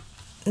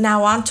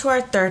 Now on to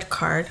our third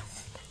card.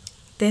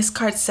 This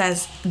card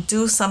says,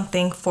 do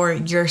something for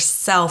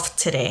yourself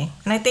today.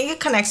 And I think it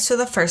connects to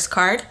the first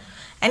card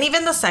and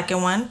even the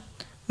second one.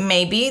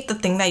 Maybe the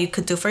thing that you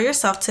could do for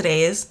yourself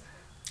today is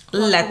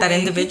let that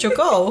individual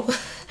go.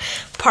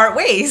 Part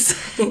ways.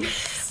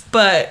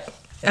 But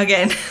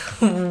again,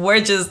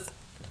 we're just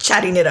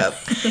chatting it up.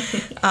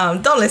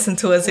 Don't listen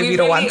to us if you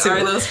don't want to. We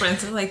really are those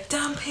friends who are like,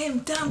 dump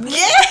him.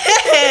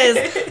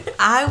 Yes!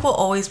 I will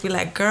always be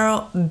like,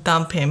 girl,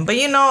 dump him. But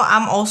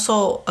I'm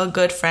also a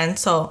good friend,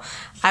 so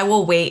I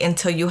will wait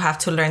until you have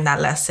to learn that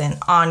lesson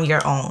on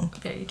your own.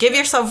 Give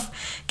yourself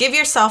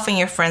and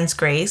your friends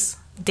grace.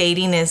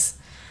 Dating is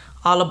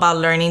all about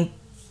learning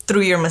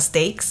through your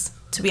mistakes,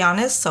 to be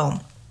honest. So,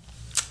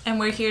 and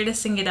we're here to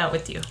sing it out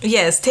with you.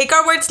 Yes, take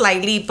our words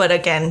lightly, but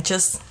again,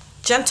 just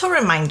gentle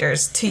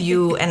reminders to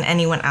you and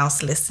anyone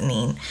else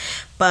listening.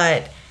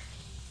 But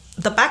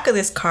the back of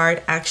this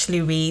card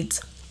actually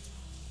reads,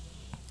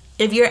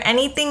 if you're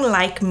anything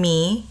like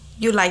me,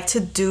 you like to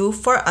do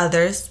for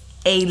others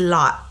a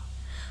lot.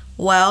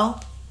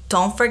 Well,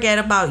 don't forget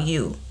about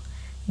you.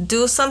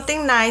 Do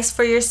something nice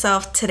for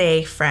yourself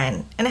today,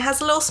 friend. And it has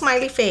a little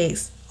smiley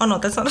face. Oh no,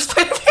 that's not a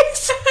smiley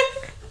face.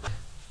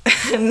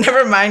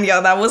 Never mind,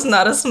 y'all. That was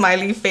not a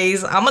smiley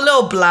face. I'm a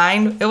little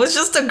blind. It was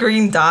just a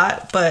green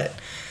dot, but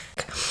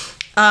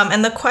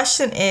and the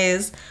question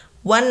is,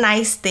 what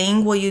nice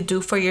thing will you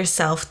do for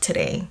yourself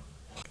today?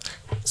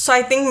 So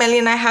I think Melly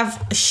and I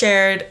have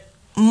shared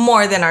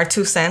more than our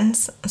 2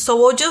 cents. So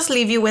we'll just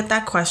leave you with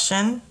that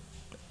question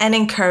and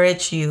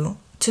encourage you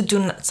to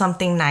do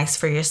something nice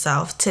for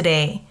yourself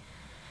today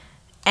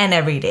and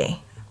every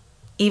day.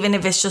 Even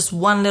if it's just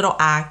one little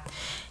act,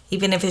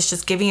 even if it's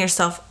just giving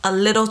yourself a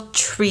little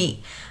treat,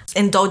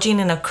 indulging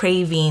in a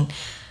craving,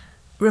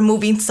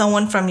 removing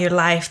someone from your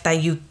life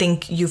that you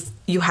think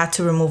you had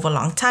to remove a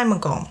long time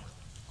ago,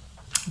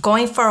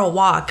 going for a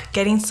walk,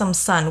 getting some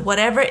sun,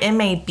 whatever it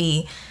may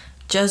be,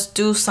 just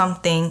do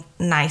something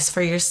nice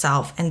for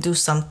yourself and do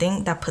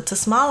something that puts a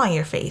smile on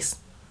your face.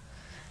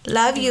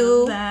 Love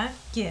you. That,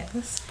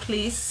 yes,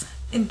 please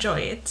enjoy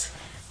it.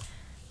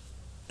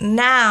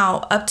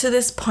 Now, up to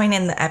this point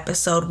in the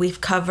episode, we've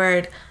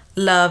covered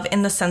love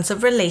in the sense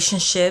of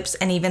relationships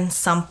and even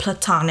some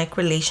platonic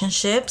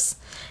relationships.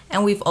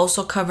 And we've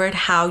also covered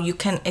how you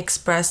can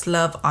express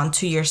love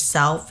onto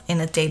yourself in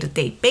a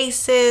day-to-day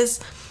basis.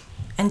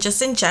 And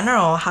just in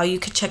general, how you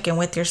could check in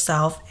with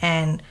yourself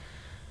and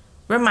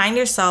remind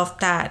yourself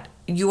that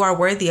you are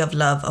worthy of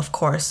love, of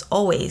course,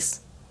 always.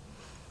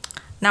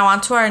 Now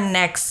on to our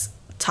next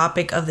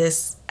topic of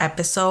this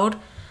episode.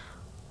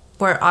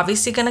 We're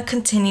obviously going to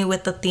continue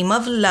with the theme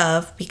of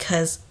love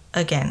because,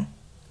 again,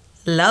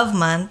 Love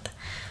Month.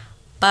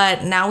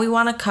 But now we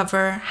want to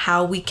cover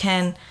how we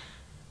can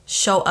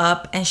show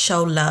up and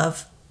show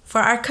love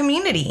for our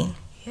community.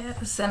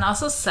 Yes, and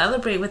also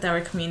celebrate with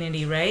our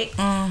community, right?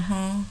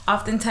 Mm-hmm.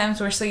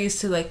 Oftentimes we're so used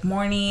to like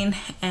mourning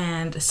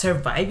and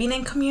surviving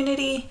in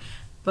community,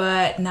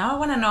 but now I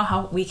want to know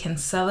how we can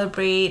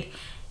celebrate,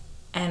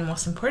 and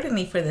most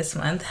importantly for this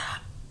month,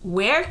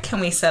 where can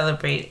we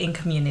celebrate in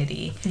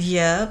community?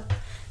 Yep.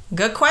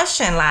 Good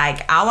question.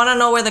 Like, I want to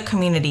know where the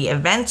community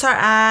events are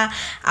at.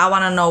 I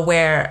want to know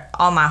where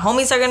all my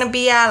homies are going to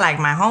be at, like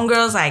my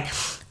homegirls. Like,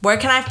 where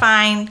can I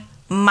find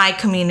my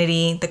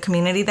community, the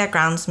community that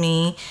grounds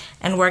me,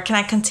 and where can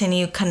I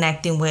continue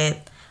connecting with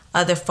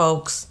other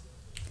folks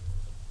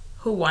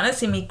who want to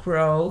see me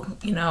grow,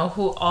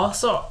 who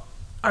also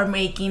are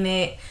making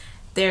it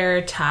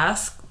their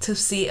task to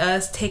see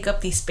us take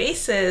up these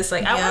spaces.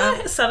 Like, I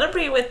want to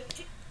celebrate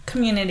with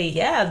community.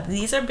 Yeah,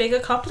 these are big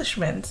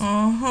accomplishments.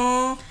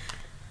 Mm-hmm.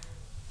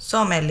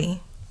 So,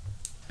 Melly,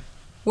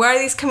 where are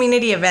these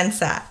community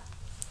events at?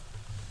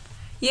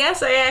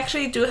 Yes, I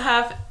actually do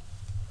have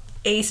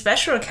a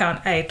special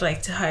account I'd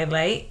like to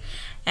highlight,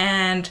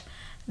 and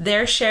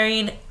they're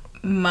sharing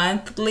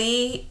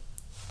monthly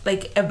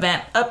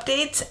event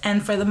updates.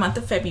 And for the month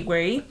of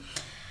February,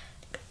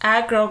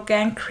 at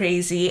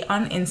girlgangcrazy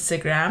on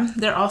Instagram,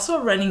 they're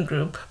also a running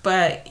group,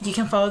 but you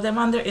can follow them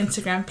on their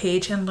Instagram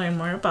page and learn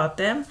more about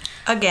them.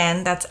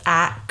 Again, that's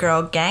at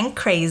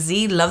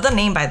girlgangcrazy. Love the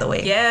name, by the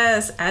way.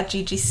 Yes, at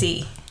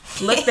GGC.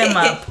 Look them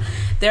up.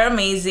 They're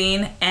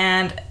amazing,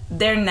 and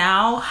they're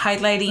now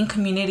highlighting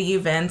community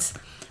events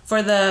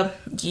for the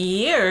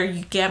year.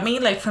 You get me?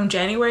 Like from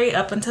January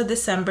up until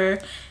December.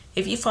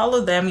 If you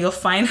follow them, you'll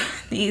find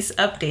these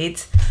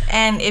updates.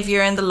 And if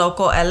you're in the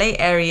local LA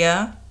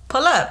area,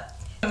 pull up.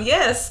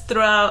 Yes,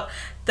 throughout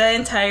the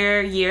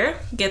entire year,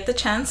 get the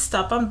chance,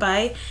 stop on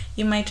by.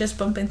 You might just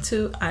bump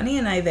into Ani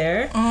and I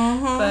there.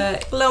 Mm-hmm.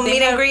 But a little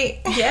meet and greet.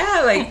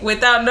 Yeah, like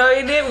without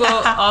knowing it, we'll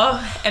all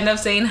end up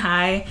saying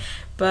hi.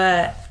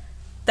 But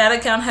that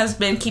account has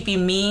been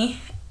keeping me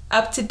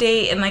up to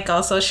date and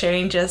also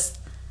sharing just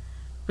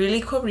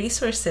really cool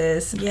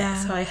resources. Yeah.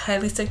 So I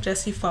highly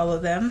suggest you follow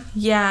them.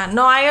 Yeah,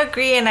 no, I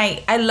agree. And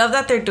I love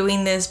that they're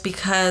doing this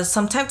because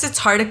sometimes it's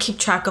hard to keep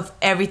track of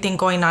everything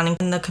going on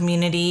in the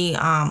community.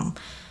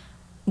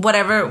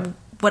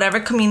 Whatever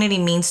community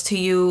means to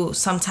you,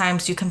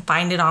 sometimes you can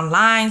find it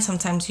online.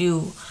 Sometimes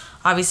you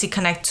obviously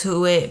connect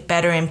to it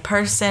better in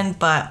person.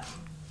 But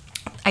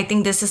I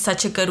think this is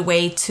such a good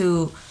way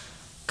to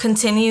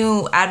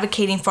continue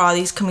advocating for all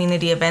these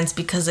community events,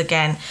 because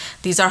again,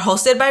 these are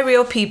hosted by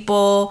real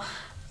people,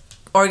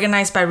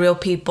 organized by real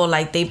people.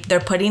 Like they're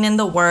putting in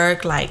the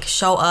work. Like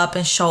show up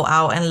and show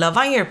out and love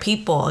on your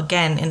people.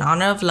 Again, in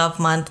honor of Love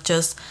Month,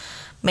 just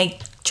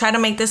try to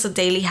make this a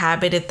daily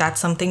habit if that's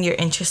something you're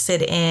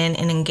interested in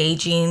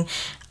engaging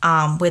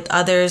with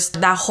others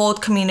that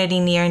hold community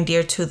near and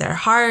dear to their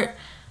heart.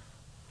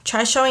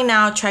 Try showing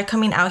out, try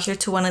coming out here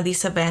to one of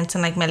these events.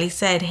 And like Melly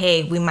said,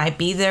 hey, we might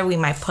be there, we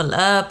might pull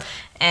up,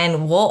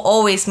 and we'll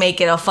always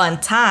make it a fun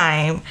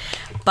time.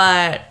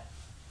 But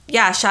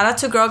yeah, shout out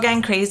to Girl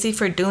Gang Crazy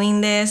for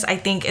doing this. I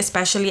think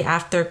especially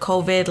after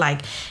COVID,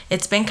 like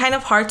it's been kind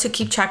of hard to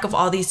keep track of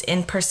all these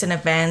in-person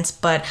events.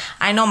 But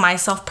I know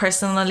myself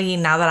personally,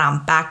 now that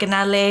I'm back in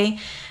LA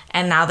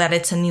and now that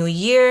it's a new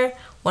year,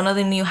 one of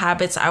the new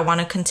habits I want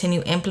to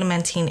continue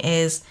implementing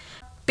is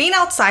being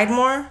outside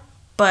more,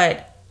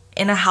 but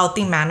in a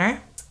healthy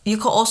manner. You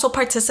could also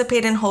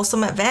participate in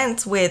wholesome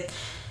events with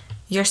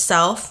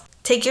yourself.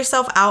 Take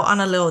yourself out on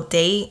a little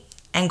date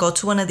and go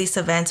to one of these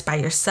events by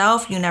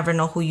yourself. You never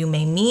know who you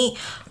may meet.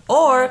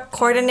 Or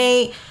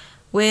coordinate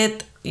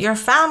with your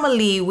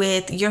family,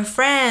 with your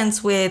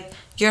friends, with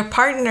your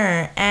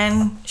partner,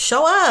 and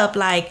show up.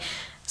 Like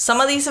some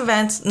of these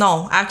events,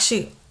 no,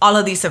 actually all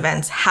of these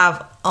events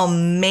have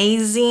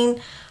amazing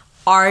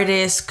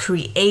artists,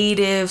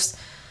 creatives,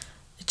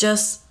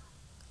 just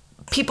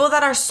people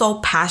that are so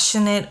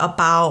passionate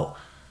about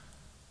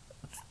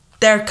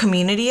their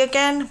community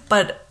again,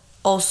 but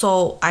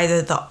also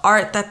either the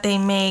art that they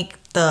make,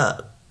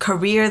 the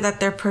career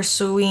that they're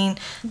pursuing,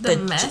 the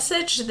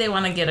message they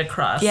want to get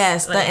across.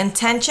 Yes, like, the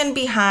intention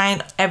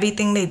behind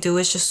everything they do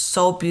is just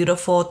so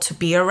beautiful to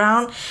be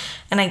around.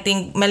 And I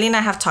think Melly and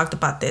I have talked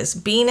about this.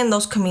 Being in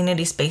those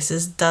community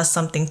spaces does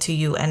something to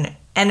you, and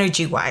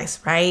energy-wise,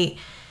 right?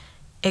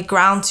 It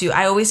grounds you.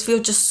 I always feel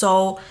just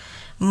so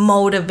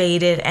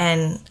motivated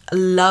and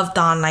loved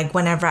on, like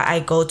whenever I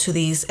go to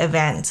these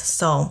events.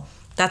 So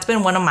that's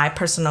been one of my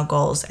personal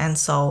goals. And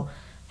so,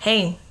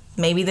 hey,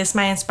 maybe this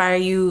might inspire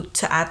you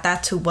to add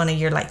that to one of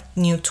your like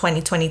new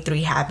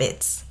 2023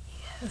 habits.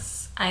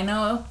 Yes, I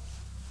know.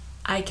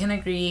 I can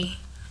agree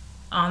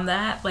on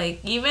that. Like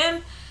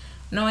even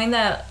knowing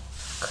that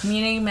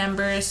community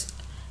members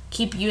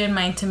keep you in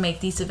mind to make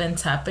these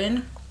events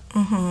happen,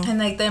 and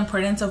like the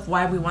importance of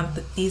why we want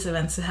these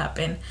events to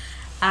happen.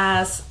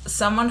 As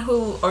someone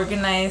who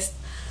organized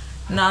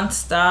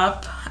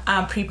nonstop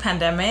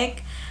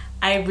pre-pandemic,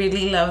 I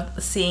really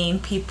love seeing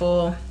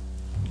people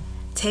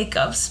take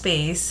up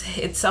space.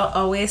 It's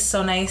always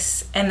so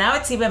nice, and now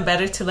it's even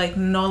better to like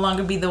no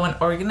longer be the one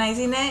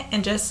organizing it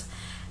and just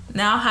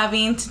now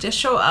having to just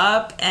show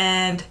up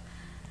and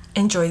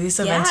enjoy these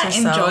events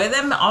yourself. Enjoy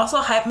them. Also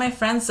hype my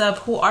friends up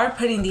who are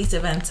putting these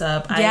events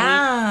up.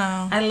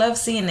 I love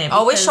seeing it.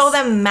 Always show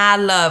them mad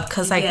love,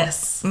 because like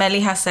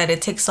Melly has said,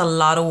 it takes a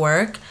lot of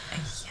work.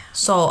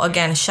 So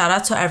again, shout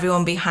out to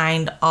everyone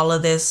behind all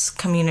of this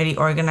community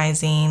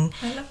organizing.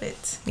 I love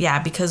it.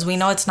 Yeah, because we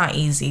know it's not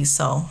easy.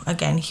 So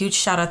again, huge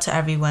shout out to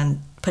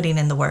everyone putting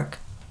in the work.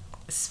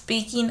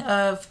 Speaking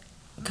of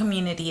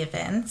community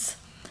events,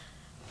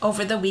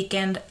 over the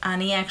weekend,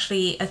 Ani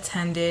actually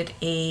attended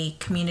a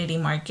community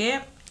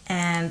market,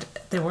 and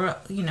there were,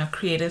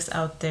 creatives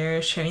out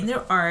there sharing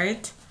their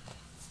art,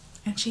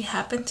 and she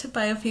happened to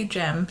buy a few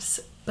gems.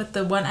 But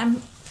the one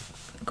I'm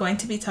going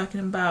to be talking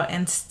about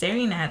and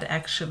staring at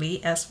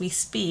actually as we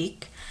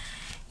speak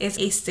is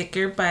a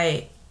sticker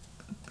by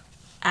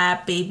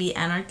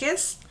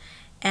 @BabyAnarchist,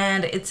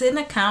 and it's an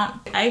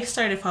account. I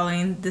started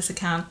following this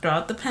account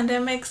throughout the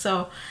pandemic,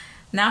 so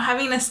now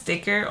having a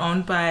sticker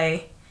owned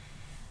by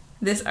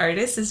this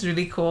artist is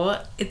really cool.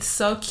 It's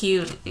so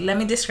cute. Let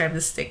me describe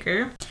the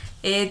sticker.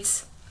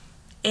 It's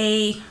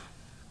a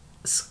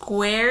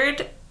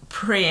squared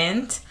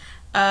print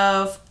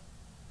of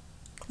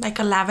like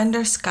a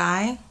lavender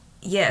sky.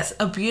 Yes,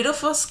 a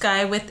beautiful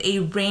sky with a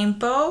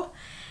rainbow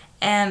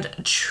and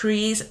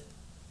trees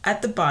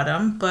at the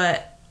bottom,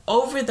 but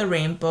over the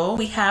rainbow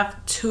we have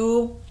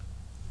two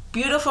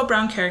beautiful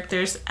brown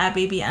characters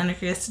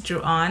 @BabyAnarchist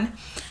drew on,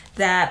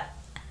 that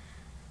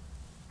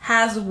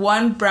has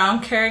one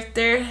brown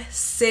character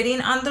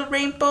sitting on the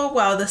rainbow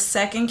while the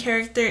second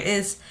character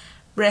is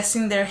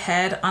resting their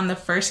head on the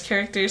first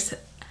character's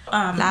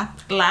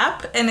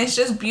lap, and it's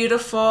just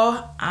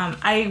beautiful.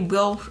 I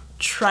will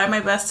try my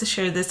best to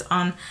share this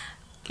on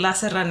La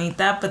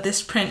Serranita, but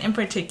this print in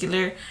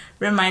particular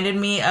reminded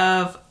me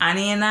of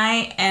Ani and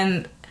I,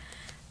 and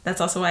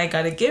that's also why I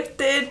got it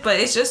gifted. But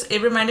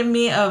it reminded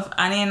me of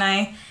Ani and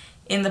I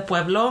in the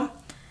pueblo.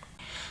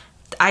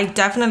 I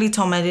definitely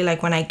told Melly,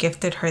 like, when I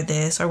gifted her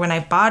this, or when I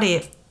bought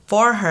it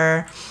for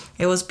her,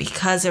 it was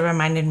because it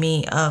reminded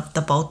me of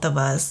the both of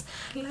us.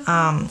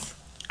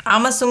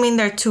 I'm assuming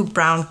they're two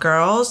brown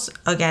girls.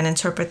 Again,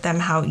 interpret them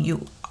how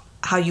you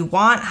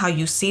want, how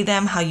you see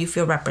them, how you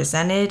feel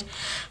represented.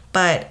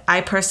 But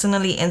I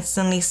personally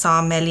instantly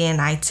saw Melly and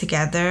I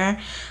together.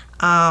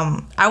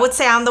 I would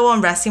say I'm the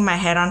one resting my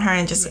head on her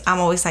and just, I'm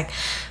always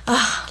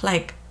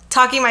like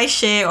talking my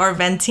shit or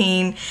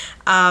venting.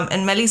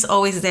 And Melly's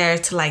always there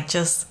to like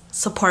just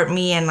support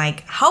me and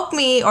like help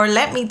me or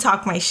let me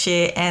talk my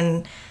shit.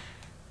 And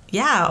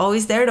yeah,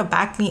 always there to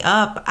back me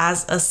up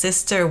as a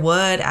sister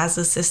would, as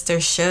a sister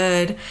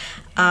should.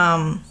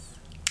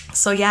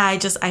 So yeah,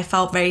 I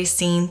felt very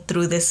seen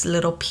through this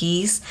little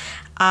piece.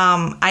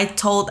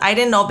 I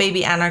didn't know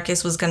Baby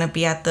Anarchist was gonna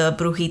be at the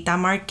Brujita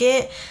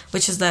Market,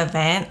 which is the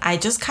event. I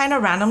just kind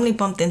of randomly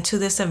bumped into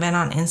this event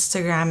on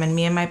Instagram, and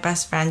me and my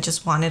best friend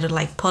just wanted to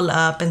like pull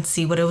up and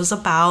see what it was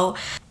about.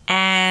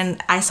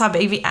 And I saw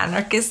Baby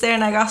Anarchist there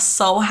and I got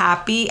so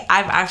happy.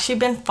 I've actually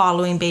been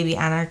following Baby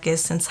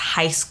Anarchist since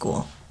high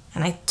school.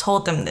 And I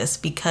told them this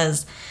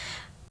because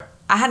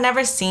I had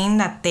never seen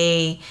that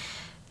they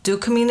do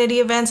community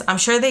events. I'm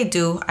sure they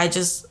do.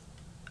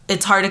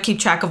 It's hard to keep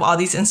track of all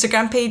these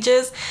Instagram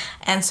pages.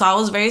 And so I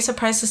was very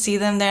surprised to see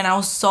them there and I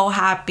was so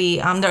happy.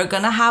 They're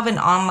gonna have an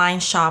online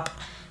shop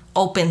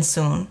open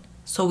soon.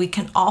 So we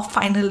can all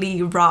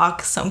finally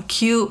rock some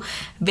cute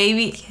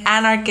Baby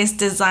Anarchist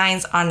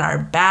designs on our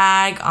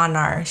bag, on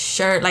our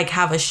shirt, like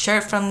have a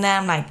shirt from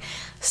them, like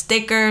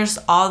stickers,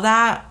 all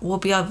that will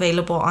be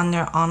available on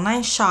their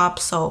online shop.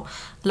 So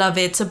love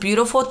it. It's a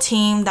beautiful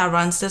team that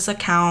runs this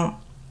account.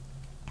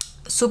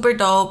 Super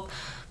dope.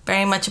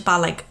 Very much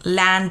about like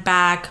land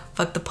back,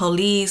 fuck the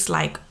police,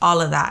 like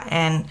all of that.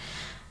 And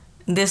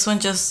this one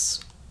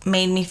just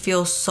made me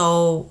feel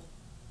so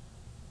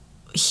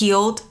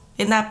healed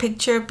in that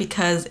picture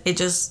because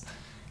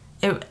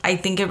I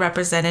think it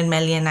represented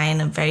Melly and I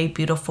in a very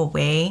beautiful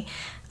way.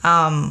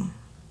 And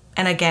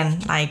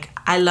again, like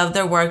I love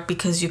their work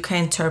because you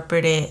can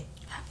interpret it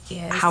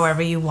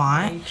however you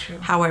want,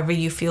 however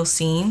you feel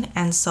seen.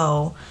 And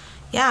so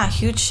yeah,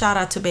 huge shout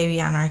out to Baby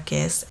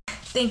Anarchist.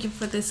 Thank you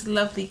for this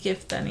lovely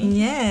gift, Dani.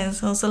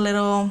 Yes, it was a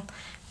little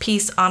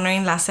piece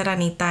honoring La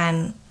Serranita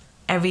and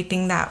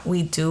everything that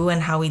we do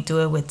and how we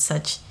do it with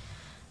such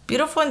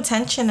beautiful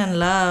intention and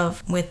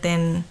love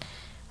within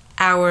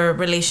our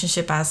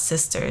relationship as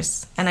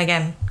sisters. And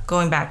again,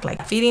 going back,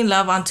 like feeding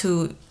love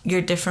onto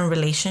your different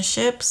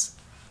relationships,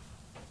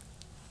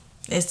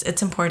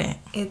 it's important.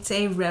 It's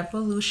a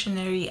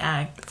revolutionary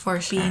act.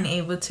 For sure. Being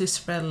able to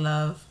spread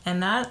love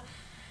and not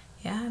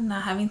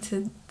having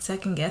to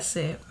second guess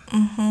it.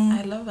 Mm-hmm.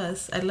 I love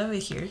us. I love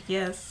it here.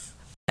 Yes.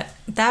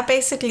 That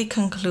basically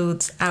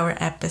concludes our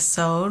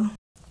episode.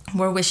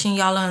 We're wishing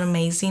y'all an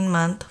amazing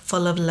month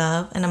full of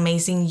love, an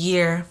amazing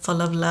year full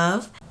of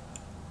love.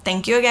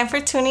 Thank you again for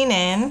tuning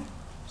in.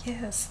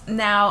 Yes.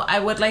 Now, I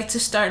would like to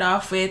start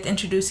off with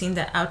introducing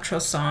the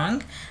outro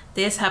song.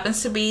 This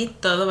happens to be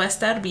Todo Va a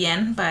Estar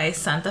Bien by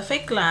Santa Fe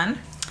Clan.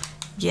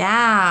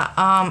 Yeah,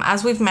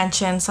 as we've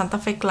mentioned, Santa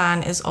Fe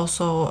Clan is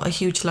also a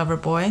huge lover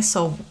boy.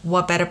 So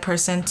what better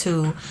person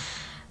to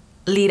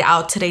lead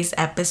out today's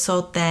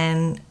episode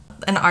than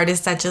an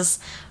artist that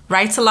just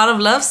writes a lot of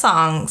love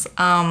songs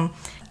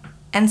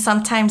and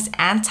sometimes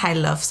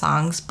anti-love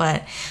songs.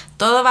 But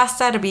Todo Va a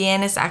Estar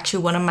Bien is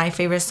actually one of my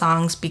favorite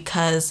songs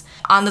because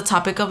on the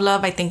topic of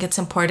love, I think it's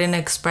important to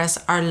express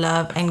our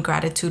love and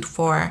gratitude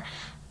for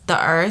the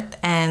earth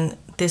and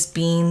this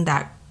being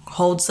that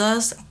holds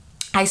us.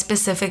 I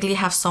specifically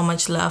have so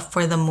much love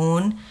for the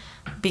moon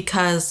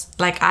because,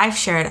 like I've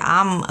shared,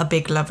 I'm a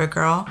big lover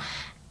girl.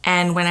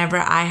 And whenever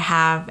I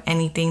have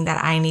anything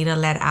that I need to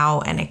let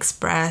out and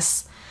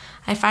express,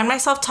 I find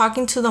myself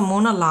talking to the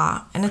moon a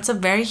lot. And it's a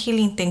very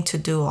healing thing to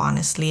do,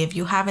 honestly. If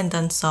you haven't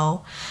done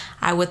so,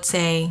 I would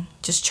say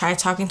just try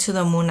talking to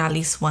the moon at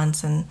least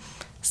once and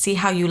see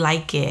how you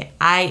like it.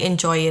 I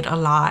enjoy it a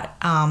lot.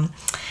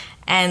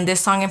 And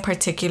this song in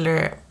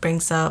particular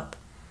brings up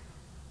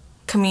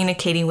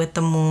communicating with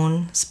the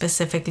moon,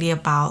 specifically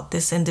about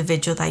this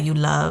individual that you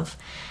love.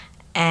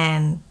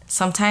 And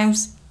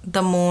sometimes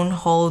the moon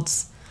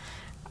holds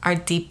our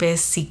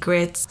deepest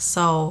secrets.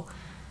 So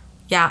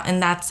yeah,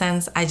 in that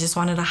sense, I just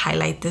wanted to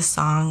highlight this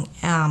song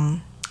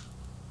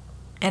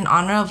in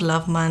honor of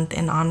Love Month,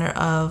 in honor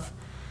of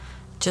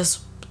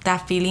just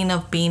that feeling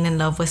of being in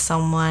love with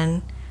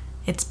someone.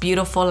 It's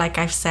beautiful, like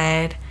I've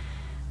said.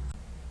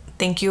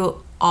 Thank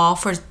you all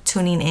for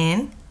tuning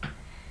in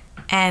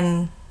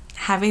and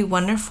have a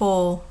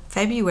wonderful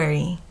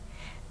February.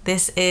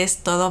 This is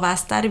Todo Va a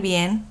Estar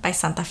Bien by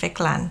Santa Fe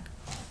Clan.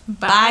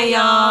 Bye,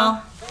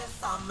 y'all.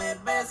 Bésame,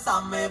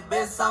 bésame,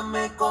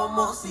 bésame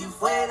como si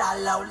fuera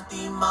la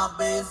última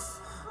vez.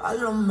 A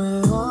lo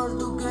mejor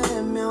tú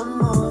quieres mi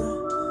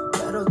amor,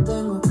 pero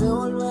tengo que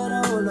volver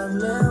a volar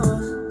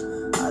lejos.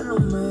 A lo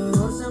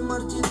mejor se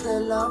marchita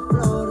la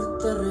flor,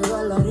 te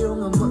regalaría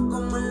un amor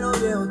como en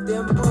los viejos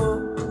tiempos.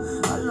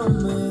 A lo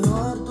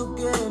mejor tú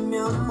quieres mi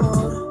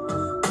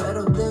amor,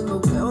 pero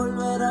tengo que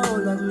volver a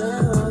volar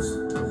lejos.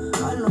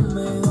 A lo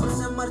mejor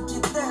se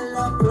marchita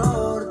la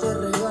flor, te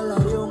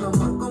regalaría un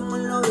amor como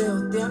en los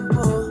viejos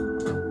tiempos.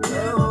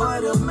 Llevo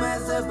varios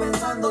meses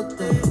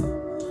pensándote,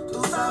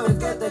 tú sabes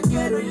que te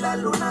quiero y la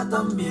luna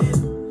también.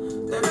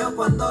 Te veo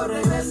cuando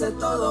regrese,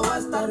 todo va a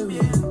estar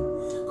bien.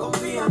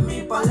 Confía en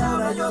mi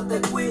palabra, yo te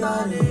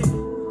cuidaré.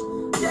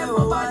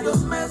 llevo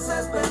varios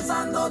meses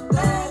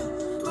pensándote.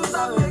 Tú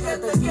sabes que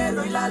te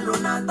quiero y la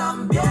luna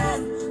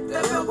también.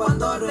 Te veo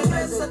cuando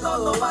regrese,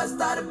 todo va a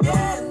estar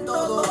bien,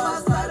 todo va a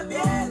estar bien.